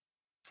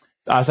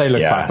 As I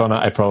look back on it,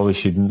 I probably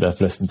shouldn't have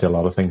listened to a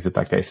lot of things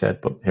that guy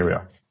said, but here we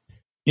are.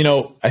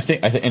 I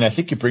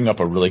think you bring up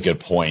a really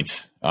good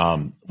point,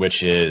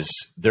 which is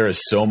there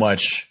is so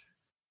much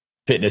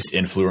fitness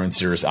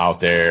influencers out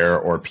there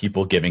or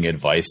people giving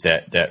advice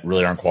that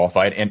really aren't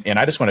qualified. And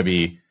I just want to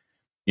be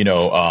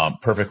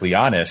perfectly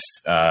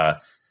honest,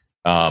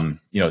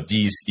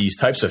 these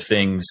types of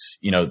things,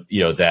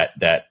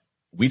 that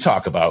we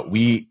talk about,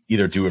 we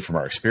either do it from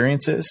our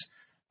experiences.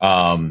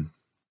 Hang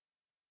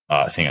on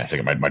a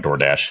second, my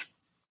DoorDash.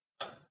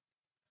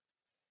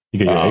 You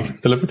get your eggs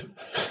delivered?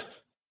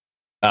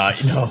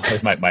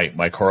 It's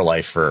my core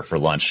life for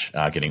lunch,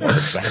 getting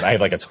orders. So I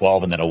have like a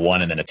 12 and then a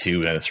 1 and then a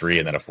 2 and a 3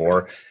 and then a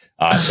 4.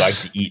 So I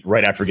eat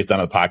right after we get done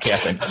with the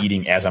podcast. I'm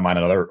eating as I'm on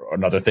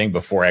another thing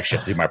before I actually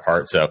have to do my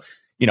part. So,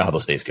 you know how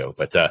those days go,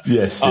 but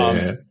yes,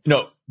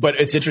 but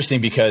it's interesting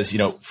because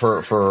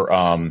for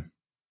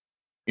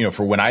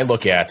when I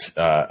look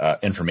at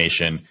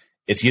information,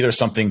 it's either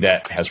something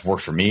that has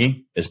worked for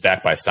me, is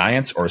backed by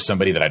science, or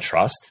somebody that I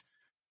trust.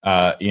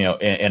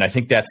 And I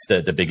think that's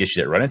the big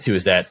issue that I run into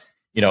is that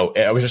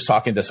I was just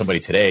talking to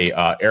somebody today,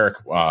 Eric,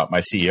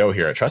 my CEO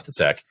here at Trusted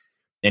Tech,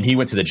 and he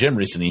went to the gym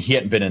recently. He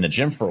hadn't been in the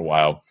gym for a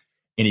while.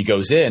 And he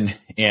goes in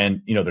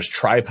and, there's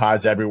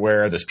tripods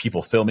everywhere. There's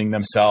people filming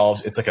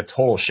themselves. It's like a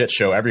total shit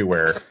show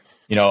everywhere.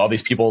 All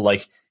these people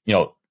like,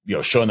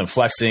 showing them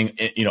flexing,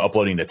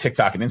 uploading to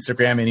TikTok and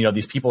Instagram. And,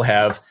 these people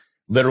have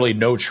literally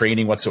no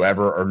training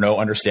whatsoever or no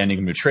understanding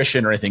of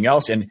nutrition or anything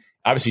else. And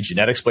obviously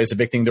genetics plays a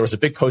big thing. There was a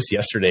big post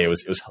yesterday. I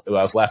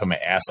was laughing my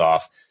ass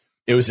off.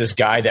 It was this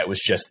guy that was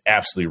just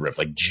absolutely ripped,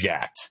 like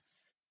jacked.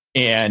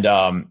 And,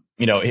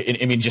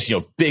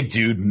 big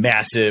dude,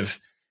 massive,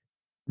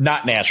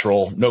 not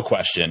natural, no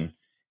question.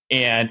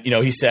 And,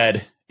 he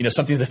said,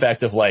 something to the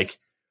effect of like,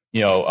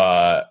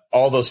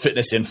 all those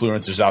fitness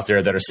influencers out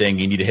there that are saying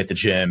you need to hit the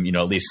gym,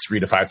 at least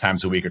 3 to 5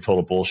 times a week are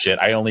total bullshit.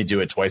 I only do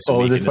it twice a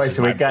week. Oh, the twice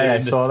a week guy. I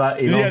saw that.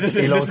 This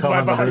is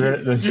my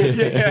body.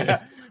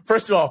 Yeah.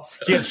 First of all,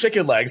 he had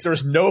chicken legs. There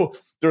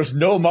was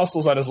no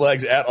muscles on his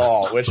legs at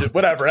all, which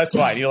whatever. That's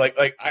fine.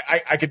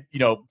 I could,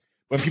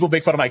 when people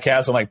make fun of my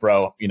calves, I'm like,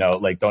 bro,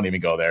 don't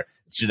even go there.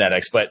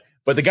 Genetics. But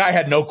the guy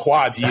had no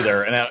quads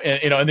either.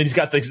 And then he's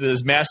got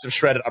this massive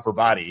shredded upper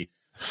body.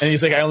 And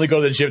he's like, I only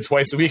go to the gym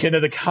twice a week. And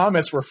then the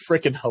comments were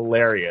freaking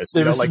hilarious.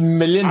 There's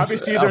millions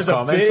obviously of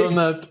comments on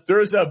that.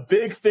 There's a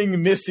big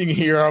thing missing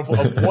here of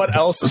what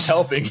else is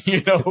helping,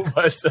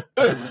 but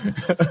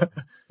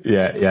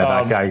yeah,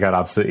 that guy got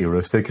absolutely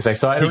roasted because I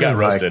saw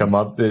it come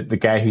up. The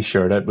guy who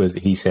shared it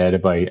he said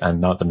about, and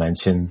not to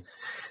mention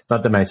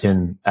something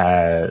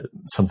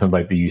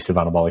about the use of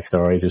anabolic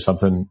steroids or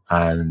something,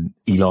 and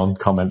Elon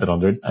commented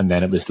under it, and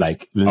then it was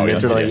like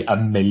literally a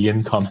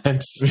million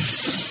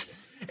comments.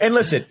 And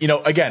listen,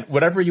 again,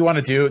 whatever you want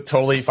to do,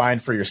 totally fine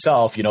for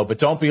yourself, but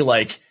don't be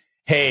like,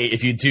 hey,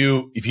 if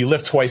you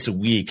lift twice a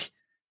week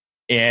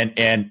and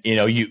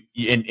he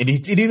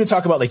didn't even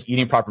talk about like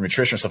eating proper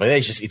nutrition or stuff like that.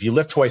 It's just, if you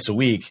lift twice a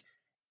week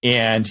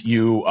and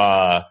you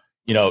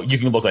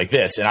can look like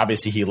this. And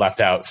obviously he left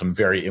out some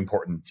very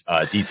important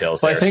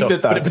details there. I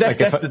think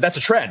that's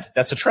a trend.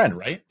 That's a trend,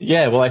 right?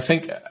 Yeah. Well, I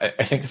think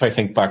if I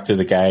think back to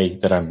the guy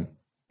that I'm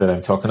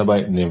talking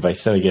about and the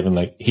advice that I gave him,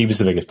 like he was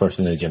the biggest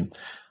person in the gym.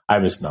 I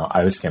was not.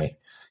 I was skinny.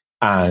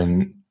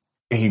 And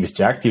he was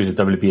jacked. He was a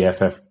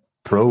WBFF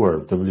pro or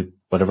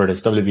whatever it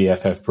is,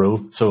 WBFF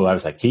pro. So I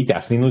was like, he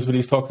definitely knows what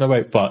he's talking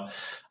about. But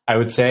I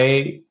would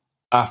say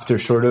after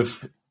sort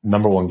of,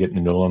 number one, getting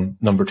to know him,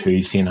 number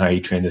two, seeing how he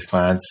trained his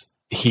clients,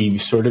 he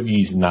was sort of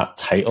using that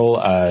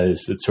title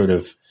as sort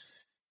of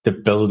to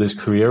build his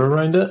career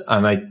around it.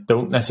 And I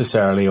don't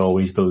necessarily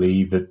always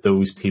believe that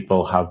those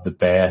people have the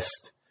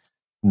best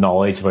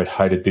knowledge about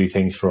how to do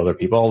things for other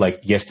people.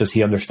 Like, yes, does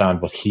he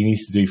understand what he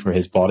needs to do for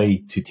his body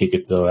to take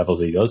it to the levels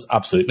that he does?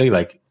 Absolutely.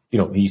 Like, he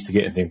used to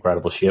get into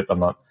incredible shape. I'm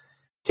not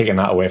taking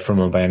that away from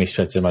him by any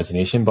stretch of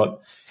imagination,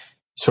 but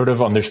sort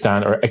of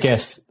understand, or I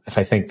guess if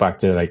I think back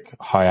to like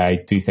how I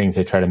do things,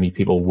 I try to meet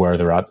people where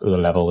they're at or the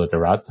level that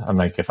they're at. And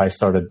like, if I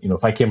started,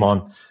 if I came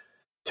on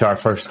to our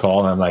first call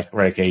and I'm like,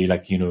 right, okay, you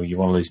want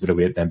to lose a bit of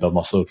weight, then build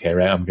muscle. Okay,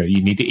 right. I'm going,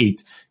 you need to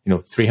eat,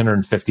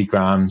 350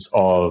 grams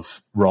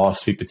of raw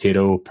sweet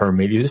potato per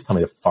meal. You just tell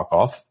me to fuck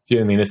off. Do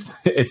you know what I mean?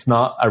 It's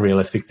not a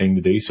realistic thing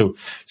to do. So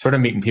sort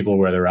of meeting people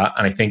where they're at.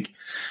 And I think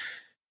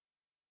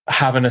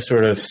having a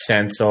sort of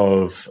sense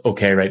of,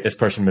 okay, right, this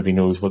person maybe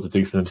knows what to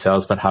do for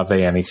themselves, but have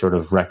they any sort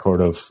of record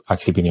of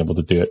actually being able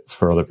to do it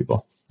for other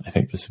people? I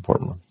think is an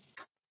important one.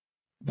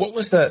 What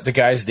was the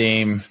guy's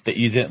name that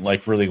you didn't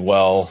like really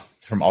well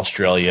from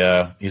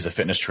Australia? He's a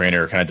fitness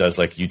trainer, kind of does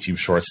like YouTube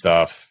short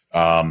stuff. Do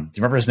you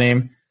remember his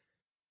name?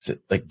 Is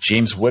it like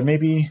James Wood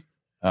maybe?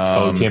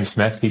 James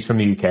Smith. He's from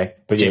the UK,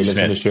 but yeah, he lives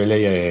in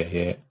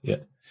Australia. Yeah.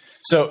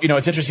 So,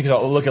 it's interesting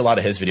because I'll look at a lot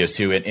of his videos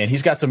too. And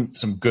he's got some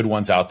good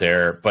ones out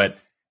there, but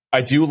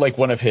I do like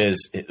one of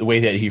the way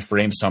that he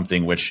frames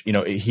something, which,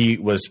 he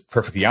was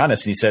perfectly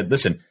honest. And he said,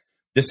 listen,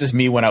 this is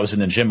me when I was in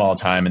the gym all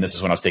the time. And this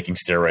is when I was taking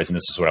steroids. And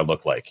this is what I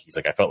looked like. He's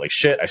like, I felt like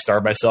shit. I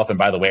starved myself. And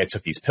by the way, I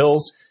took these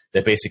pills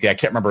that basically, I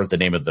can't remember the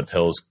name of the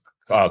pills,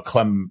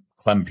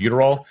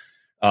 clenbuterol,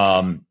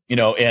 and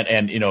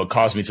it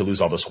caused me to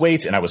lose all this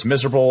weight. And I was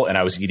miserable. And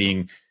I was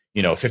eating,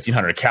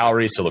 1,500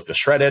 calories to look this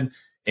shredded.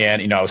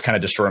 And, I was kind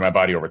of destroying my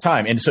body over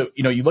time. And so,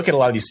 you look at a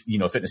lot of these,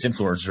 fitness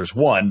influencers,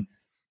 one,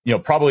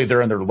 probably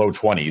they're in their low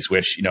 20s,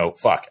 which,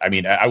 fuck. I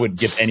mean, I would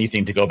give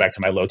anything to go back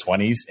to my low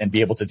 20s and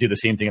be able to do the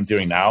same thing I'm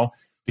doing now,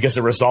 because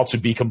the results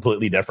would be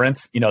completely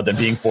different, than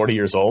being 40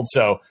 years old.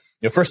 So,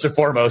 first and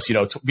foremost,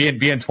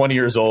 being 20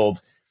 years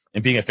old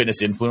and being a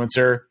fitness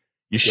influencer,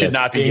 you should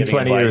not be giving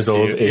 20 years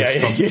old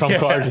is trump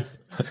card.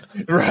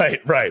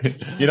 Right.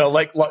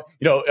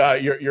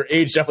 Your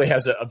age definitely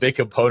has a big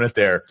component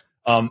there.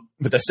 But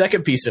the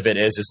second piece of it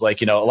is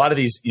like, a lot of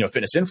these,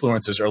 fitness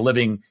influencers are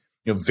living,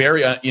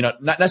 very,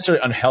 not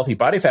necessarily unhealthy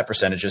body fat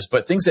percentages,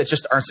 but things that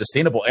just aren't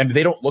sustainable. And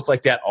they don't look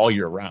like that all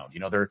year round.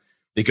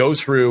 They go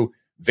through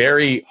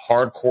very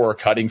hardcore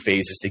cutting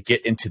phases to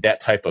get into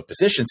that type of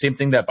position. Same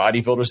thing that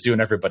bodybuilders do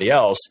and everybody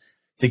else,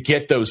 to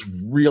get those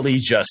really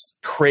just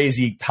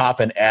crazy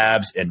popping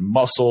abs and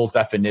muscle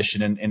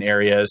definition in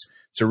areas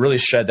to really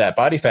shed that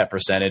body fat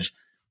percentage.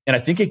 And I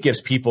think it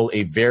gives people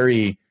a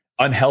very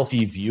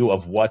unhealthy view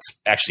of what's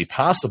actually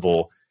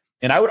possible.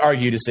 And I would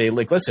argue to say,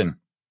 like, listen,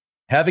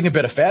 having a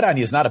bit of fat on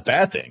you is not a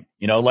bad thing.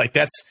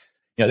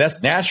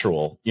 That's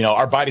natural.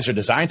 Our bodies are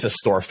designed to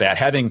store fat.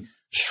 Having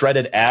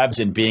shredded abs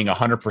and being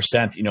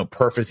 100%,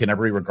 perfect in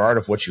every regard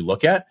of what you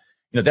look at,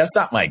 that's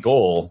not my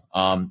goal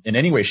in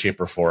any way,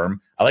 shape, or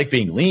form. I like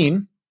being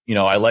lean.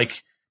 I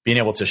like being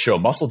able to show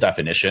muscle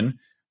definition,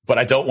 but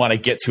I don't want to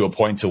get to a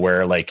point to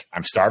where like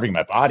I'm starving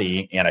my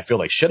body and I feel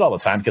like shit all the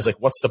time, because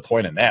like, what's the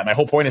point in that? My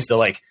whole point is to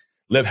like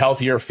live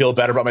healthier, feel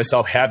better about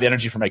myself, have the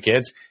energy for my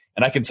kids.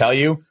 And I can tell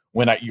you,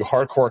 when you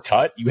hardcore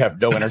cut, you have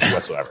no energy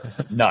whatsoever.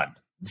 None.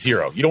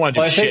 Zero. You don't want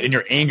to do shit, and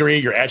you're angry,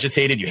 you're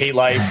agitated, you hate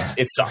life.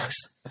 It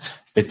sucks.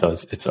 It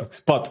does. It sucks.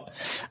 But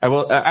I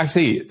will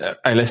actually.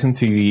 I listened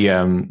to the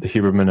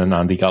Huberman and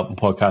Andy Galton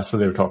podcast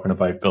where they were talking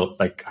about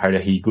like how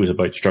he goes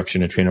about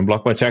structuring a training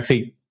block, which I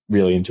actually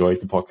really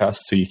enjoyed the podcast.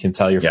 So you can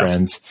tell your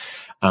friends,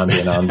 Andy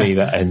and Andy,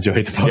 that I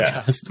enjoyed the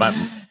podcast.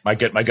 Yeah, my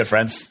good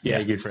friends.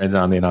 Yeah, good friends,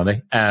 Andy and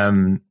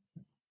Andy.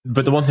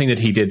 But the one thing that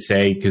he did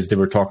say, because they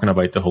were talking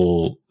about the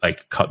whole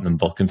like cutting and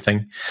bulking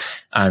thing,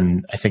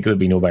 and I think it would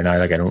be known by now,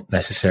 like I don't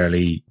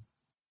necessarily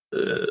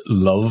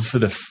love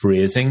the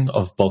phrasing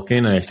of bulking,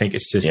 and I think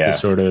it's just the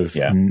sort of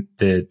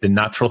the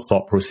natural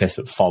thought process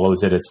that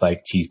follows it. It's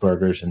like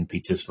cheeseburgers and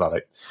pizzas flat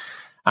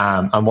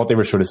out. And what they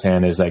were sort of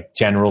saying is like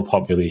general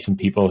population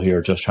people who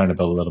are just trying to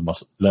build a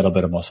little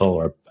bit of muscle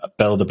or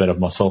build a bit of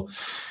muscle,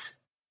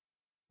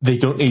 they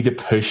don't need to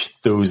push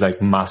those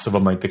like massive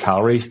amount of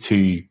calories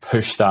to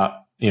push that,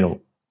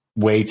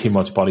 way too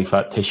much body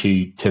fat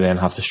tissue to then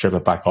have to strip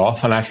it back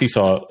off. And I actually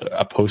saw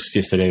a post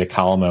yesterday that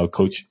Callum, our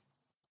coach,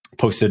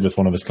 posted with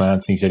one of his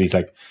clients, and he said he's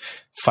like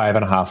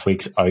 5.5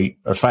 weeks out,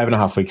 or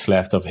 5.5 weeks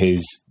left of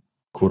his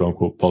quote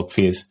unquote bulk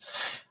phase.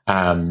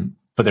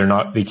 But they're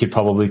not, they could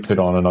probably put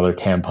on another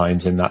 10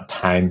 pounds in that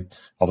time,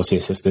 obviously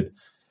assisted,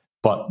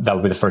 but that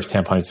would be the first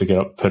 10 pounds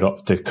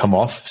to come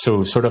off.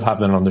 So sort of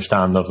having an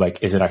understand of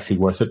like, is it actually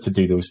worth it to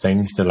do those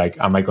things, to like,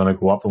 am I going to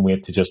go up and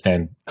wait to just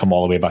then come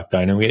all the way back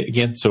down and wait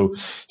again? So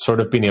sort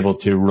of being able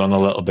to run a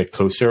little bit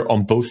closer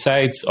on both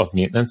sides of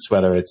maintenance,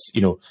 whether it's,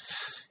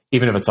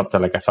 even if it's up to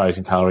like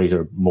 1,000 calories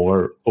or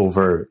more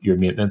over your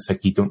maintenance,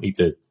 like you don't need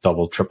to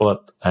double, triple it.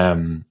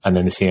 And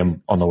then the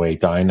same on the way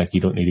down, like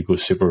you don't need to go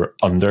super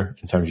under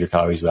in terms of your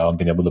calories well, and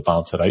being able to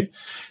balance it out.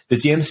 The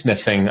James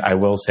Smith thing, I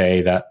will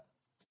say that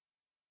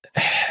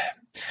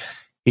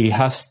he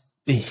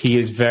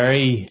is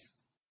very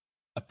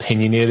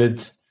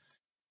opinionated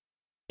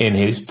in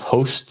his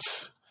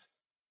posts.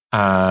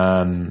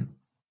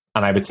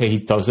 And I would say he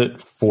does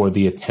it for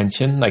the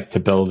attention, like to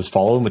build his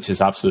following, which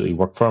has absolutely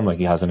worked for him. Like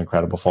he has an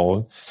incredible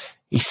following.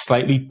 He's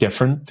slightly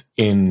different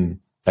in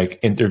like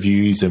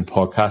interviews and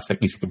podcasts. Like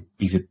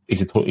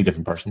he's a totally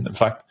different person. In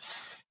fact,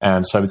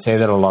 So I would say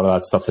that a lot of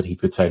that stuff that he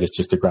puts out is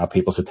just to grab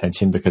people's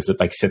attention because it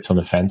like sits on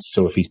the fence.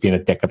 So if he's being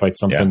a dick about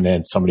something,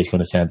 then somebody's going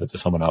to send it to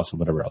someone else and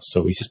whatever else.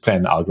 So he's just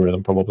playing the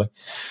algorithm probably.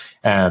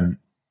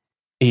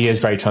 He is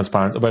very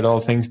transparent about all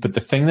things, but the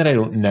thing that I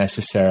don't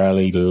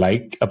necessarily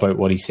like about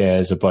what he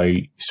says about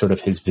sort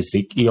of his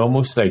physique, he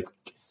almost like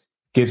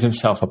gives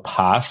himself a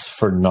pass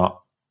for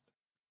not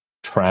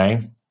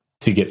trying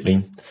to get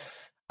lean.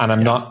 And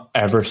I'm not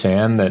ever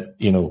saying that,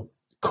 you know,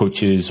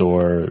 coaches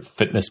or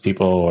fitness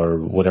people or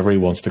whatever he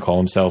wants to call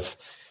himself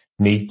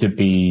need to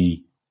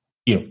be,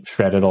 you know,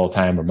 shredded all the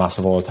time or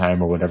massive all the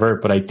time or whatever.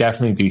 But I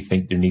definitely do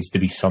think there needs to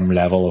be some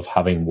level of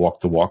having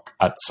walked the walk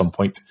at some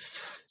point.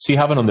 So you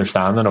have an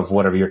understanding of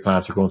whatever your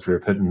clients are going through or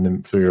putting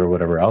them through or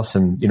whatever else.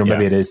 And, you know,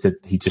 maybe it is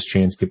that he just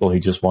trains people who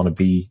just want to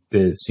be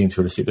the same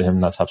sort of suit to him.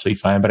 And that's absolutely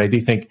fine. But I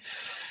do think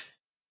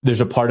there's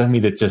a part of me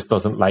that just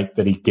doesn't like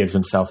that he gives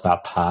himself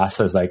that pass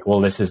as like, well,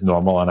 this is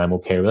normal and I'm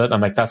okay with it.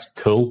 I'm like, that's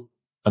cool.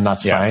 And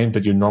that's fine,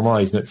 but you're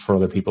normalizing it for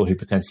other people who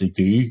potentially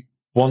do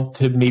want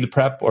to meal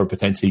prep or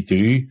potentially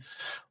do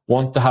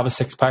want to have a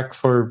six pack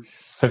for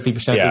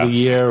 50% of the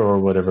year or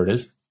whatever it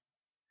is.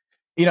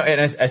 You know,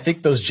 and I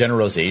think those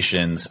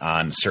generalizations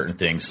on certain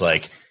things,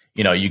 like,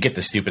 you know, you get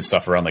the stupid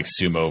stuff around like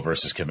sumo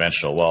versus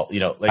conventional. Well, you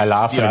know, like, I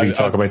laugh whenever you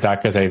talk about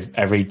that because I've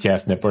every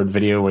Jeff Nippard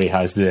video where he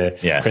has the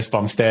Chris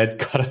Bumstead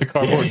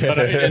cardboard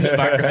cutout in the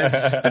background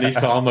and he's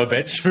calling him a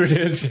bitch for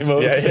doing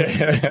sumo.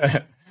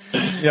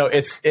 You know,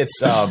 it's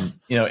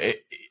you know,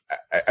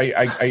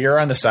 you're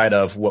on the side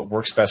of what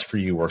works best for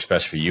you,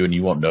 and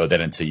you won't know that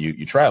until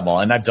you try them all.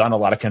 And I've done a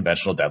lot of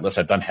conventional deadlifts.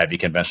 I've done heavy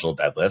conventional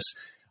deadlifts.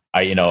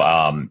 I've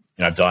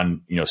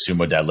done, you know,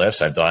 sumo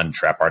deadlifts. I've done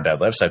trap bar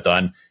deadlifts. I've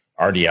done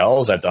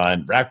RDLs. I've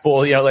done rack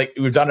pull. You know, like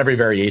we've done every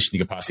variation you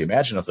could possibly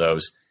imagine of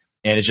those.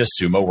 And it's just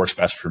sumo works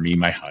best for me,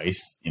 my height,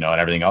 you know, and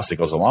everything else that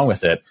goes along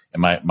with it,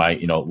 and my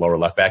you know, lower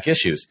left back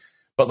issues.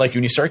 But like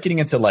when you start getting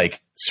into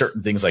like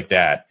certain things like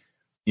that,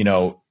 you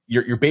know,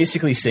 you're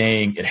basically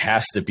saying it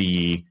has to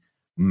be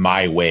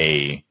my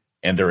way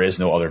and there is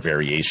no other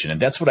variation. And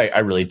that's what I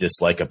really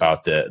dislike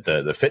about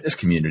the fitness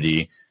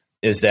community,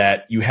 is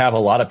that you have a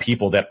lot of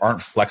people that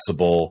aren't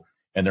flexible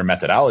in their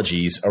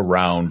methodologies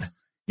around,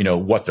 you know,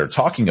 what they're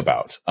talking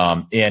about.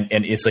 And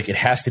it's like, it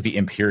has to be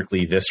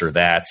empirically this or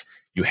that.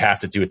 You have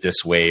to do it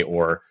this way,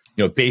 or,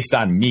 you know, based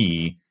on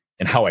me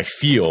and how I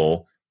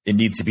feel, it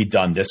needs to be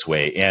done this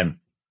way. And,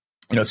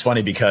 you know, it's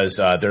funny because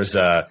there's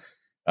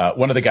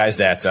one of the guys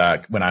that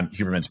went on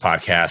Huberman's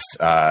podcast.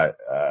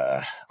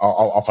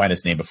 I'll find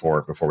his name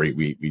before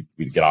we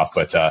get off.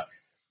 But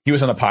he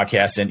was on the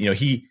podcast, and you know,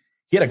 he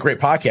had a great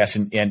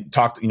podcast and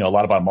talked, you know, a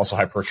lot about muscle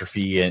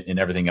hypertrophy and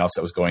everything else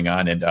that was going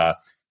on, and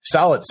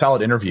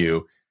solid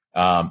interview.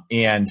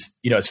 And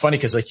you know, it's funny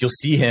because like you'll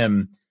see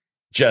him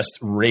just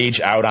rage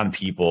out on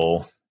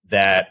people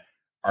that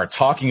are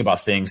talking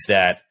about things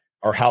that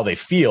are how they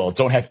feel,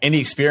 don't have any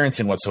experience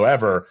in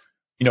whatsoever,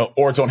 you know,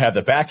 or don't have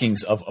the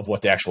backings of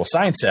what the actual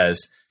science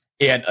says.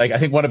 And like, I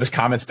think one of his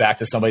comments back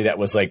to somebody that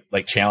was like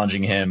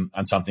challenging him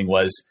on something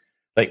was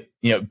like,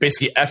 you know,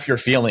 basically F your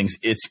feelings.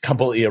 It's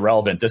completely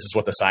irrelevant. This is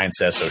what the science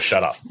says. So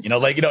shut up, you know,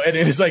 like, you know, and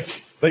it's like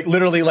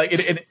literally like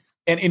it.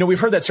 And, you know, we've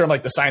heard that term,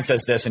 like the science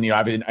says this, and, you know,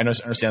 I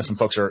understand some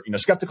folks are, you know,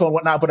 skeptical and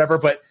whatnot, whatever,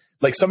 but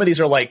like some of these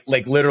are like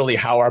literally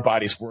how our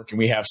bodies work. And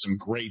we have some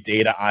great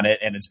data on it,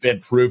 and it's been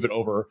proven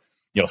over,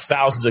 you know,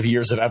 thousands of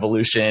years of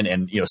evolution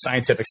and, you know,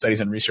 scientific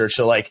studies and research.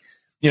 So like,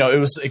 you know, it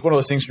was like one of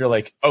those things where you're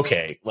like,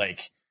 okay,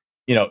 like,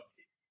 you know,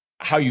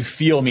 how you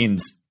feel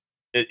means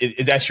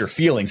that's your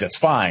feelings. That's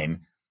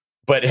fine,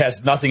 but it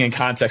has nothing in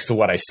context to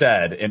what I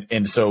said.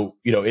 And so,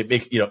 you know, it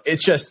makes, you know,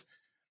 it's just,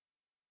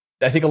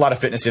 I think a lot of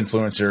fitness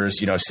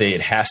influencers, you know, say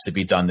it has to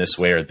be done this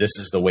way, or this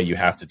is the way you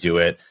have to do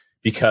it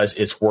because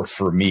it's worked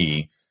for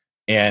me.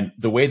 And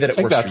the way that it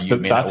works for you,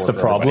 that's the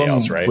problem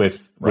else, right?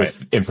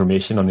 with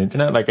information on the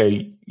internet. Like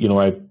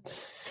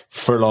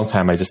for a long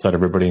time, I just thought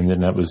everybody on the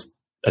internet was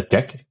a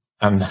dick.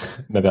 And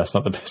maybe that's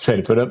not the best way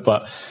to put it,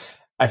 but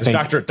I think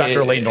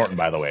Dr. Lane Norton,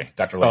 by the way,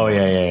 Dr. Lane. Oh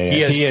Norton.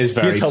 He is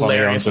very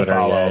hilarious to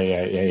follow.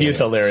 He is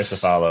hilarious to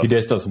follow. He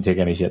just doesn't take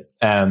any shit.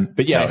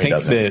 But yeah, no, I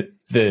think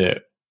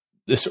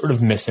the sort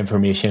of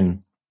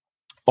misinformation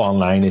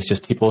online is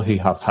just people who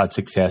have had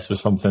success with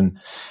something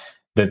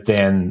that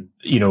then,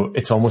 you know,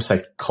 it's almost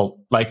like cult,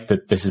 like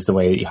that this is the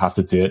way you have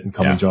to do it, and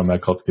come and join my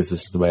cult because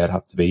this is the way it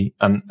have to be.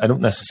 And I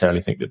don't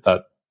necessarily think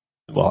that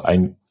well,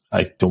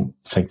 I don't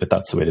think that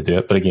that's the way to do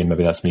it. But again,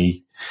 maybe that's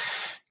me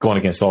going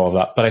against all of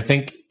that. But I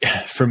think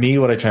for me,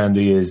 what I try and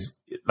do is,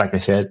 like I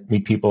said,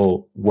 meet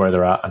people where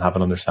they're at and have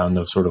an understanding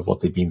of sort of what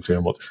they've been through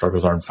and what their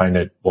struggles are, and find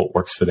out what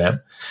works for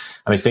them.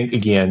 And I think,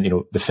 again, you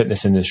know, the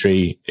fitness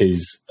industry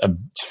is a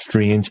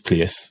strange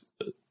place,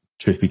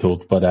 truth be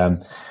told. But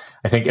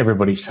I think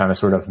everybody's trying to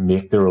sort of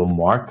make their own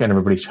mark, and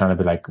everybody's trying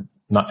to be like,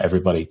 not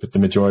everybody, but the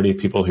majority of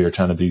people who are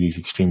trying to do these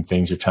extreme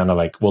things are trying to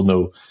like, well,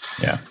 no,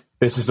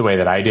 this is the way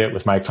that I do it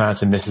with my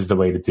clients, and this is the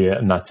way to do it,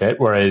 and that's it.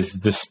 Whereas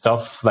the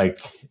stuff like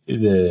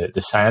the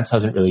science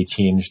hasn't really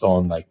changed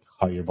on like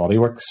how your body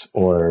works,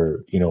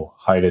 or, you know,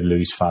 how to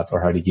lose fat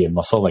or how to gain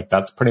muscle. Like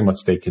that's pretty much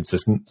stayed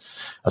consistent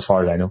as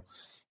far as I know.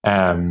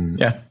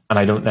 And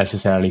I don't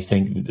necessarily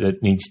think that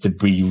it needs to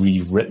be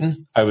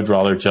rewritten. I would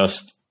rather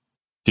just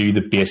do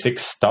the basic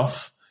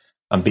stuff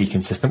and be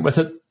consistent with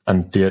it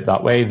and do it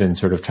that way than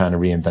sort of trying to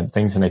reinvent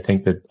things. And I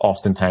think that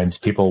oftentimes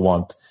people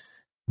want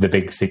the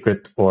big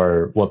secret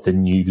or what the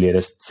new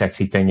latest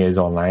sexy thing is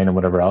online and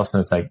whatever else.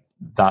 And it's like,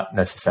 that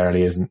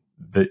necessarily isn't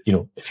the,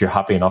 if you're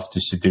happy enough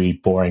just to do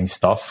boring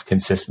stuff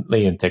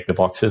consistently and tick the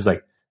boxes,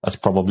 like that's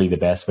probably the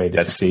best way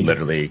to succeed.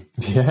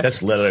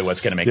 That's literally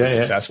what's going to make you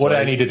successful. What do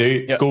I need to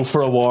do? Go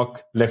for a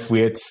walk, lift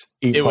weights,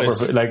 eat proper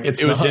food. Like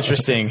it was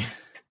interesting.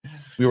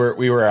 We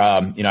were,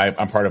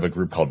 I'm part of a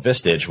group called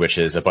Vistage, which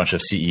is a bunch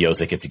of CEOs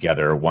that get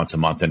together once a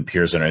month and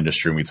peers in our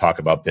industry. And we talk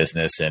about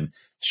business and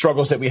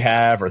struggles that we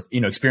have, or,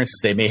 experiences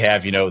they may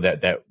have,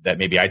 that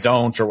maybe I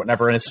don't or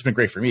whatever. And it's just been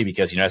great for me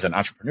because, as an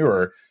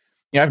entrepreneur,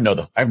 I have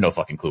no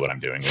fucking clue what I'm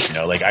doing.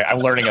 I'm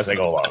learning as I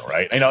go along.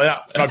 Right.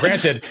 Now,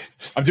 granted,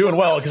 I'm doing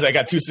well because I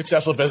got 2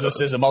 successful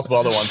businesses and multiple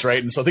other ones.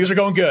 Right. And so things are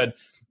going good.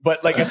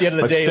 But at the end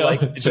of the day,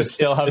 it's just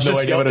YOLO.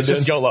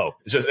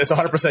 It's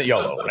 100%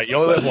 YOLO. Right. You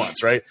only live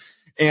once. Right.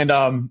 And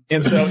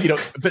so,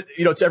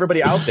 to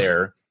everybody out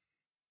there,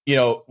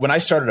 when I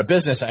started a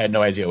business, I had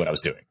no idea what I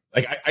was doing.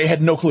 Like I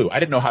had no clue. I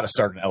didn't know how to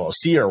start an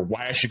LLC or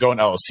why I should go an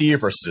LLC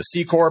versus a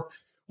C Corp,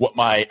 what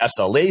my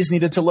SLAs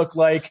needed to look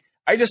like.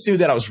 I just knew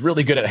that I was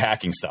really good at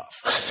hacking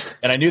stuff.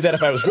 And I knew that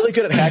if I was really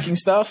good at hacking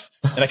stuff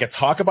and I could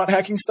talk about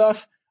hacking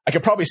stuff, I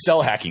could probably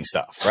sell hacking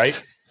stuff.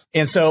 Right.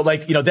 And so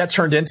that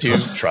turned into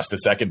trusted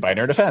second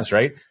binary defense.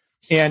 Right.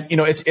 And,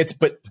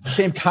 but the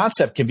same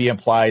concept can be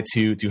applied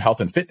to health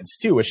and fitness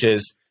too, which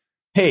is,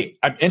 hey,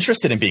 I'm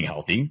interested in being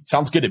healthy.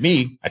 Sounds good to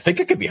me. I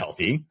think I could be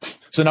healthy.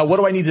 So now what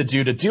do I need to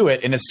do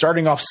it? And it's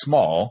starting off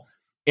small.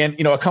 And,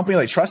 a company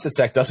like Trusted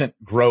Sec doesn't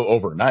grow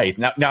overnight.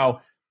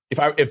 Now,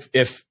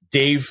 if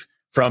Dave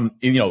from,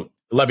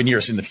 11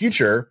 years in the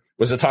future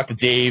was to talk to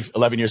Dave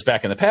 11 years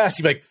back in the past,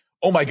 he'd be like,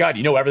 oh my God,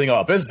 you know everything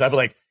about business. I'd be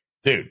like,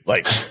 dude,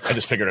 I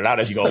just figured it out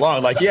as you go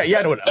along. I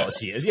know what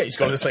LLC is. Yeah, you just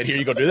go to this site here,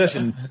 you go do this,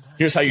 and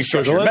here's how you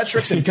structure your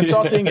metrics and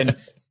consulting. And,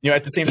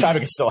 at the same time, I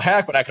can still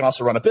hack, but I can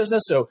also run a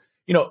business. So,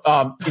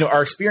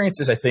 our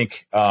experiences, I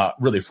think,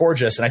 really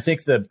forge us. And I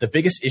think the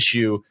biggest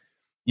issue,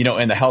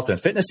 in the health and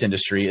fitness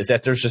industry is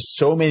that there's just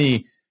so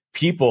many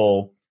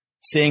people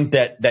saying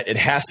that it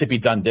has to be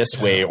done this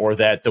way or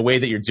that the way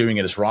that you're doing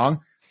it is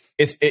wrong.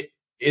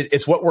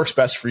 It's what works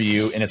best for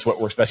you, and it's what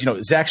works best.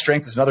 Zach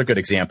Strength is another good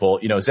example.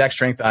 Zach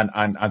Strength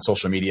on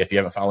social media. If you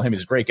haven't followed him,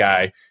 he's a great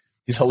guy.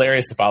 He's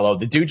hilarious to follow.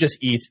 The dude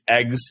just eats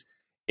eggs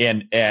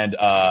and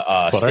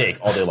steak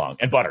all day long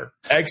and butter.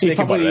 Eggs, steak,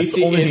 and butter. That's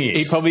the only thing he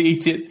eats. He probably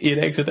eats 8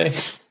 eggs a day.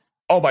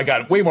 Oh my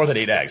God, way more than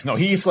 8 eggs. No,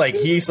 he eats like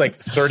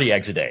 30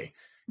 eggs a day.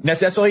 And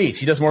that's all he eats.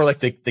 He does more like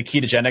the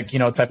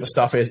ketogenic, type of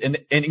stuff is. And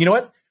you know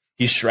what?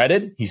 He's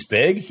shredded. He's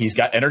big. He's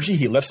got energy.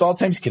 He lifts all the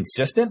time. He's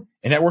consistent,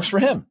 and that works for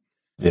him.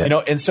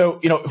 Yeah. And so,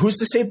 who's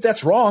to say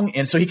that's wrong?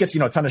 And so he gets,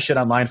 a ton of shit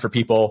online for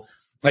people.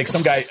 Like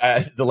some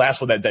guy, the last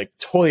one that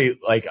totally,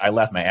 I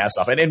laughed my ass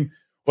off. And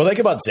what I like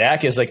about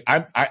Zach is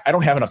I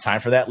don't have enough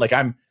time for that.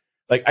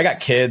 I got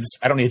kids.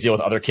 I don't need to deal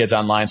with other kids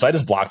online. So I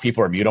just block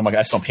people or mute them. I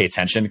just don't pay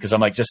attention because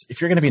I'm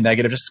if you're going to be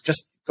negative,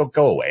 just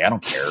go away. I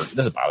don't care. It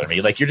doesn't bother me.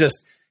 You're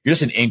just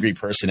an angry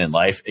person in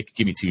life. It could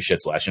give me 2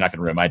 shits less. You're not going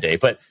to ruin my day.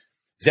 But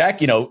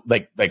Zach,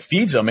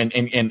 feeds them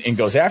and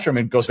goes after him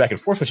and goes back and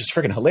forth, which is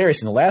freaking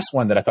hilarious. And the last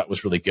one that I thought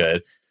was really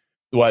good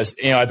was,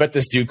 I bet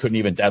this dude couldn't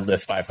even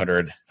deadlift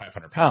 500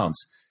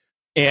 pounds.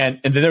 And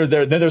then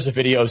there's a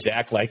video of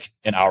Zach,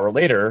 an hour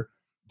later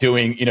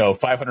doing,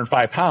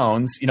 505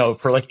 pounds,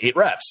 for 8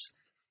 reps.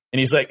 And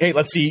he's like, hey,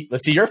 let's see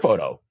your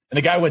photo. And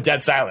the guy went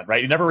dead silent,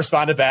 right? He never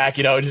responded back,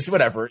 just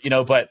whatever,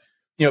 but,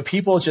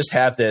 people just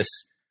have this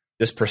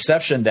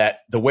perception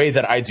that the way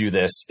that I do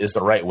this is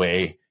the right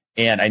way.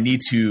 And I need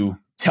to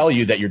tell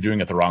you that you're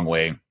doing it the wrong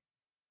way.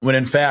 When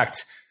in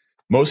fact,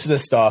 most of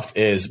this stuff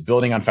is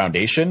building on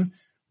foundation,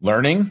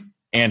 learning,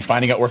 and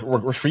finding out what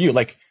works for you.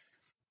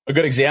 A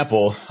good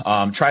example,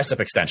 tricep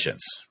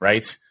extensions,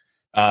 right?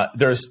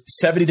 There's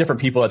 70 different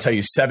people that tell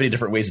you 70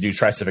 different ways to do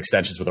tricep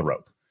extensions with a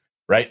rope,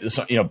 right?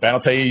 So, Ben will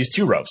tell you use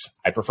 2 ropes.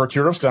 I prefer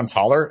 2 ropes because I'm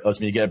taller. It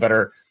lets me get a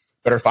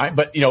better find.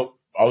 But,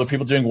 other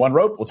people doing 1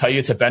 rope will tell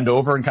you to bend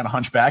over and kind of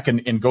hunch back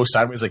and go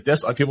sideways like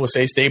this. Other people will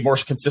say stay more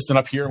consistent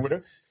up here and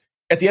whatever.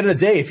 At the end of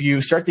the day, if you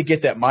start to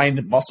get that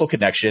mind-muscle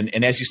connection,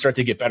 and as you start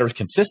to get better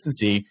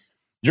consistency,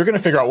 you're going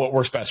to figure out what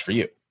works best for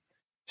you.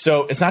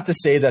 So it's not to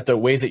say that the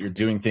ways that you're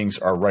doing things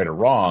are right or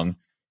wrong.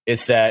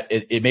 It's that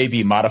it may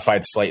be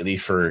modified slightly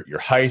for your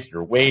height,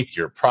 your weight,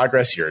 your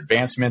progress, your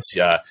advancements,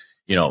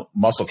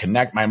 muscle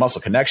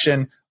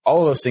connection. All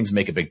of those things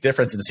make a big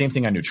difference. And the same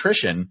thing on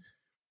nutrition.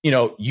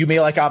 You may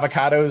like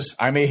avocados.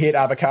 I may hate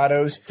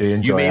avocados. Do you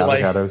enjoy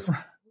avocados?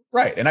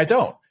 Right. And I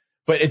don't.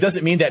 But it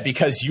doesn't mean that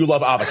because you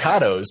love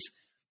avocados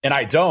and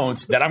I don't,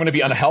 that I'm going to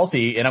be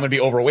unhealthy and I'm going to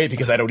be overweight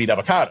because I don't eat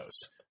avocados.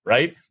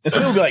 Right. And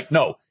some people will be like,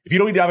 no, if you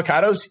don't eat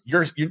avocados,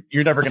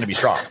 you're never going to be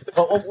strong.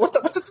 Well, what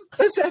the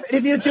does that have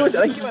anything to do with it?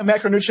 I get my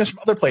macronutrients from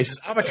other places.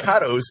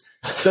 Avocados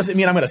doesn't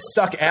mean I'm going to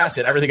suck ass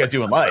at everything I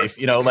do in life.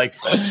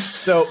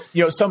 So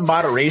some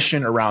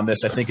moderation around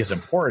this, I think, is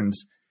important.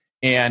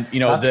 And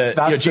that's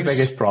the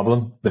biggest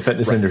problem. The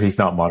fitness industry is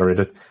not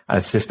moderated, and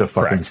it's just a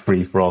fucking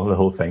free for all, the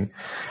whole thing.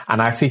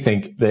 And I actually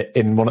think that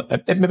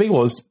it maybe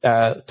was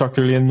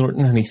Dr. Liam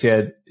Norton, and he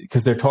said,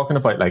 because they're talking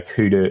about like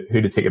who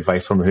to take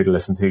advice from or who to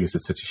listen to, because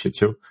it's such a shit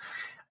show.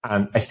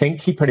 And I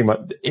think he pretty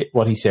much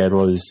what he said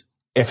was,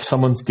 if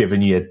someone's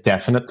given you a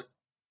definite,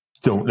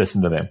 don't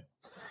listen to them.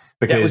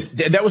 Because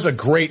that was a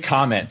great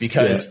comment,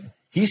 because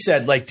he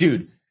said, like,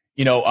 dude,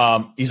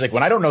 he's like,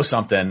 when I don't know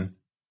something,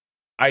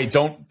 I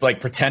don't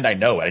like pretend I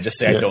know it. I just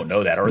say I don't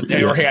know that, or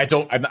hey,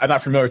 I'm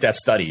not familiar with that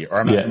study, or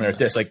I'm not familiar with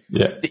this. Like,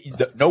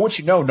 know what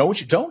you know what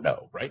you don't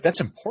know, right?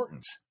 That's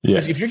important.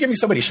 Because if you're giving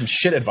somebody some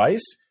shit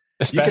advice,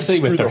 especially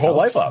with their whole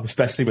life up,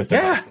 especially with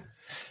their health.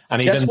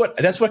 And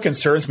that's what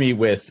concerns me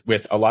with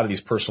a lot of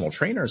these personal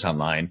trainers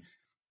online.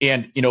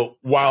 And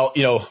while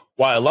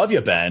I love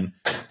you, Ben,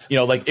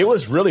 like, it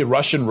was really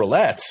Russian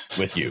roulette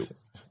with you.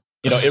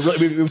 It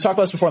really, we talked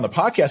about this before on the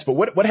podcast, but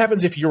what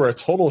happens if you were a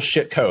total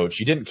shit coach?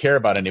 You didn't care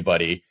about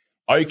anybody.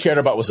 All you cared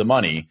about was the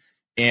money,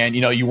 and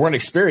you weren't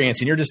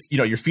experienced, and you're just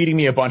you're feeding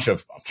me a bunch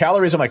of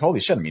calories. I'm like, holy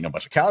shit, I'm eating a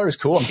bunch of calories.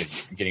 Cool.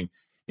 I'm getting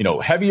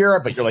heavier,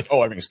 but you're like,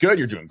 oh, everything's good.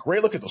 You're doing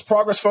great. Look at those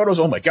progress photos.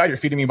 Oh my God, you're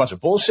feeding me a bunch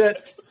of bullshit.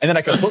 And then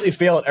I completely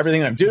fail at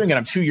everything I'm doing, and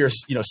I'm 2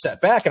 years set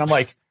back, and I'm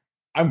like,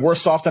 I'm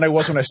worse off than I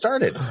was when I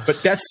started.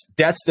 But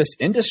that's this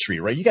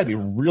industry, right? You got to be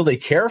really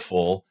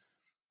careful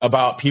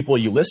about people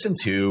you listen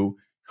to,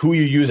 who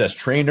you use as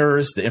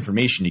trainers, the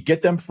information you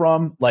get them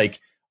from. Like,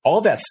 all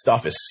that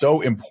stuff is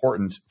so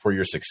important for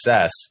your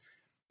success.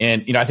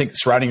 And, I think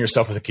surrounding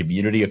yourself with a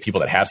community of people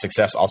that have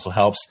success also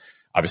helps.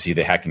 Obviously,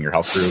 the Hacking Your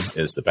Health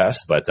crew is the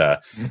best, but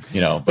but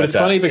it's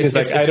funny because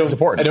it's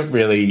important. I don't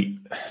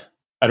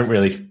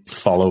really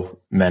follow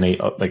many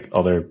like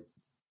other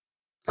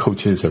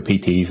coaches or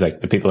PTs. Like,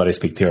 the people that I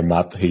speak to are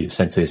Matt, who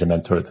essentially is a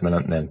mentor at the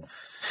minute, and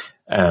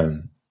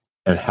then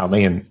and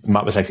Helmy. And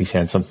Matt was actually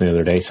saying something the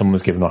other day. Someone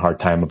was giving him a hard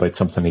time about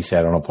something he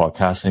said on a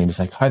podcast, and he was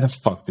like, how the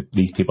fuck do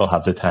these people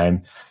have the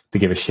time to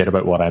give a shit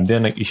about what I'm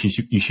doing? Like,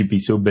 you should be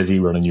so busy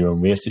running your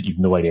own race that you've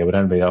no idea what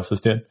anybody else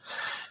is doing.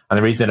 And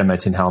the reason that I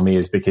mentioned Helmy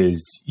is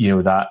because,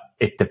 that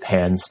it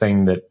depends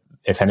thing, that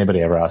if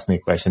anybody ever asks me a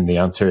question, the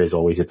answer is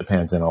always it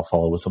depends, and I'll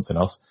follow with something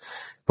else.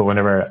 But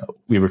whenever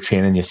we were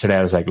training yesterday,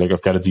 I was like,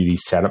 I've got to do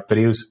these setup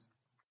videos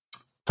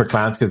for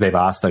clients, because they've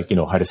asked, like,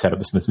 how to set up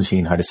the Smith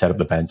machine, how to set up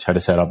the bench, how to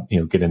set up,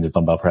 get into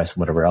dumbbell press and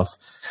whatever else.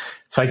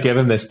 So I give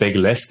him this big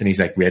list, and he's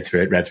like, read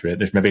through it.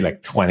 There's maybe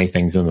like 20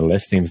 things on the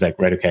list. And he was like,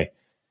 right, okay,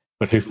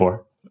 but who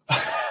for?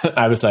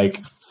 I was like,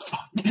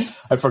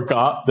 I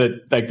forgot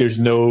that, like, there's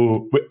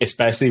no,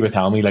 especially with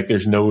Helmy, like,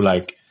 there's no,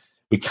 like,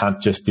 we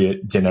can't just do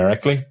it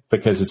generically,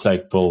 because it's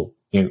like, well,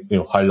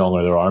 how long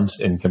are their arms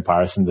in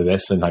comparison to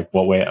this, and like,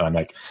 what way? And I'm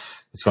like,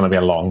 it's going to be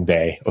a long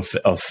day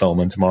of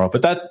filming tomorrow.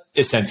 But that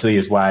essentially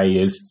is why he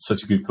is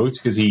such a good coach,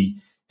 because he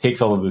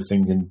takes all of those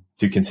things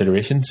into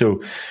consideration.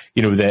 So,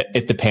 that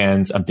it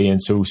depends, and being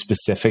so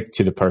specific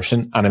to the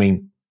person. And I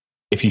mean,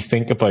 if you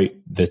think about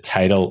the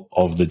title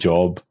of the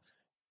job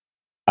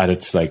at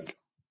its like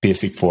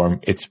basic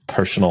form, it's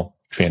personal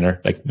trainer.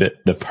 Like,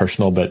 the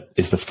personal bit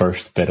is the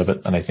first bit of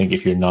it. And I think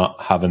if you're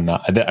not having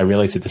that, I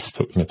realize that this is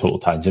a total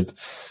tangent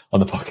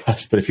on the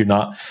podcast, but if you're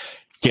not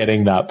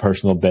getting that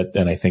personal bit,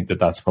 then I think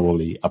that's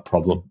probably a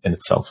problem in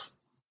itself.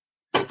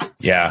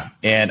 Yeah.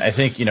 And I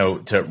think,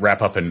 to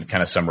wrap up and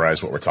kind of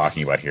summarize what we're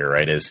talking about here,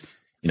 right, is,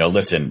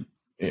 listen,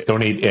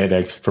 don't eat 8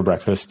 eggs for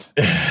breakfast.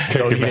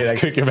 Cook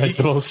your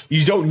vegetables.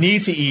 You don't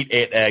need to eat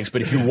 8 eggs,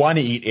 but if you want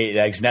to eat 8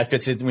 eggs, and that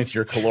fits in with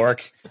your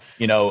caloric,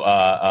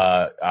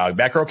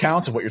 macro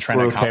counts of what you're trying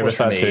to accomplish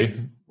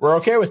from we're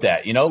okay with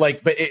that,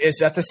 but it's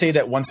not to say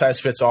that one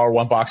size fits all, or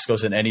one box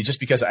goes in any. Just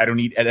because I don't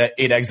eat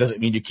 8 eggs doesn't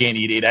mean you can't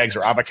eat 8 eggs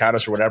or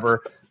avocados or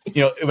whatever.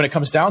 When it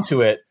comes down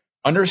to it,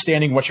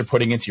 understanding what you're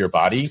putting into your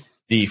body,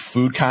 the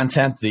food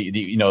content,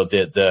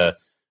 the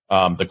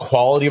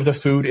quality of the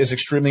food is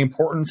extremely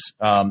important.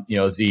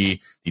 The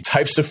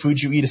types of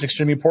food you eat is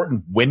extremely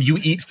important. When you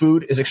eat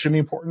food is extremely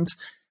important.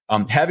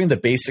 Having the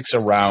basics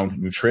around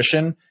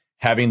nutrition,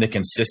 having the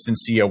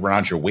consistency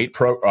around your weight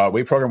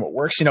program, what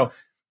works.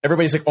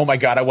 Everybody's like, oh my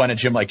God, I want a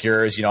gym like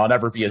yours. I'll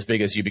never be as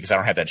big as you because I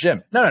don't have that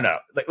gym. No.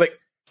 Like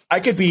I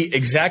could be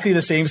exactly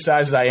the same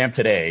size as I am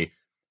today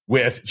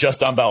with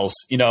just dumbbells,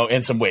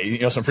 and some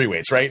weight, some free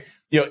weights, right?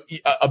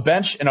 A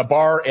bench and a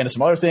bar and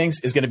some other things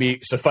is going to be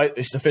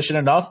sufficient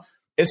enough.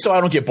 It's so I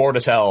don't get bored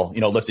as hell,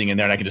 lifting in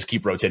there, and I can just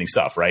keep rotating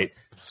stuff, right?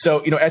 So,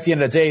 at the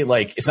end of the day,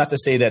 like, it's not to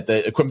say that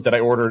the equipment that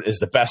I ordered is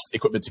the best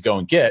equipment to go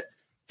and get.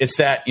 It's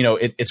that,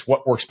 it's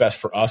what works best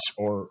for us,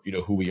 or,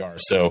 who we are.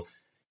 So,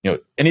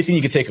 anything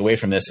you can take away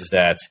from this is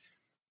that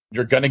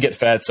you're going to get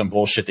fed some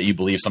bullshit that you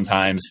believe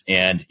sometimes.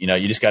 And,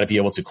 you just got to be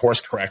able to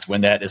course correct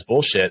when that is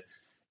bullshit,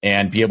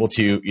 and be able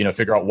to,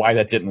 figure out why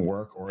that didn't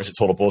work, or is it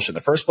total bullshit in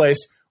the first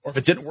place? Or if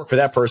it didn't work for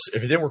that person,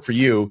 if it didn't work for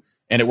you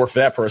and it worked for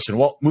that person,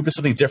 well, move to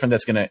something different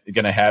that's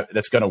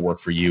going to work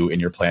for you in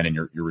your plan and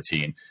your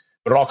routine.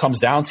 But it all comes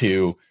down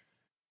to,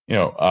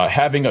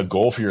 having a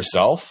goal for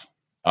yourself,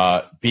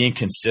 being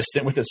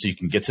consistent with it so you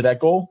can get to that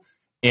goal,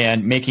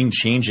 and making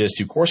changes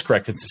to course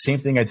correct. It's the same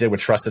thing I did with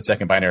Trusted Sec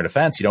and Binary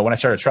Defense. When I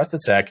started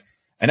Trusted Sec,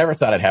 I never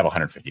thought I'd have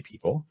 150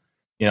 people.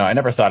 I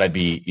never thought I'd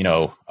be,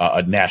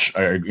 a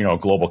national or,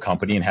 global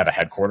company and have a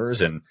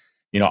headquarters and,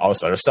 all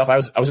this other stuff. I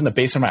was in the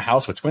basement of my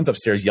house with twins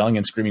upstairs yelling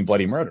and screaming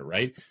bloody murder.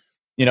 Right.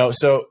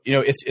 So,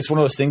 it's one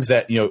of those things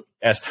that,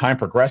 as time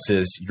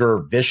progresses, your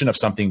vision of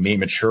something may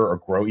mature or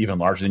grow even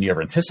larger than you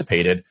ever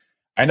anticipated.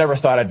 I never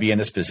thought I'd be in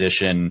this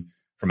position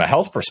from a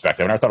health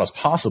perspective. I never thought it was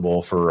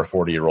possible for a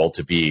 40-year-old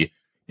to be,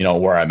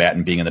 where I'm at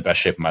and being in the best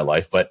shape of my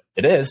life, but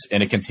it is.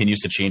 And it continues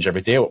to change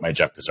every day what my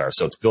objectives are.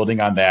 So it's building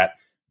on that,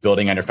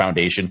 building on your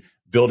foundation,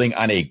 building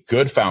on a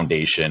good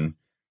foundation,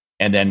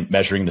 and then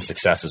measuring the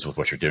successes with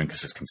what you're doing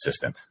because it's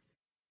consistent.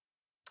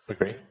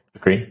 Agree.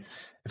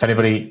 If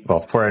anybody,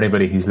 for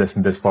anybody who's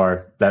listened this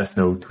far, let us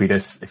know, tweet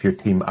us if you're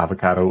team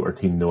avocado or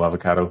team no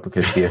avocado,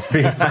 because Dave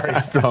feels very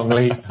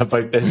strongly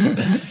about this.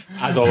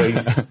 As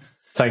always,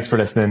 thanks for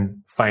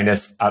listening. Find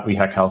us at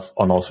WeHackHealth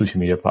on all social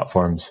media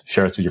platforms.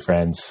 Share us with your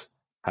friends.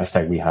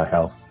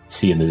 #WeHackHealth.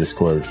 See you in the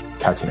Discord.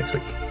 Catch you next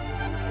week.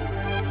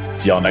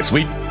 See y'all next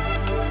week.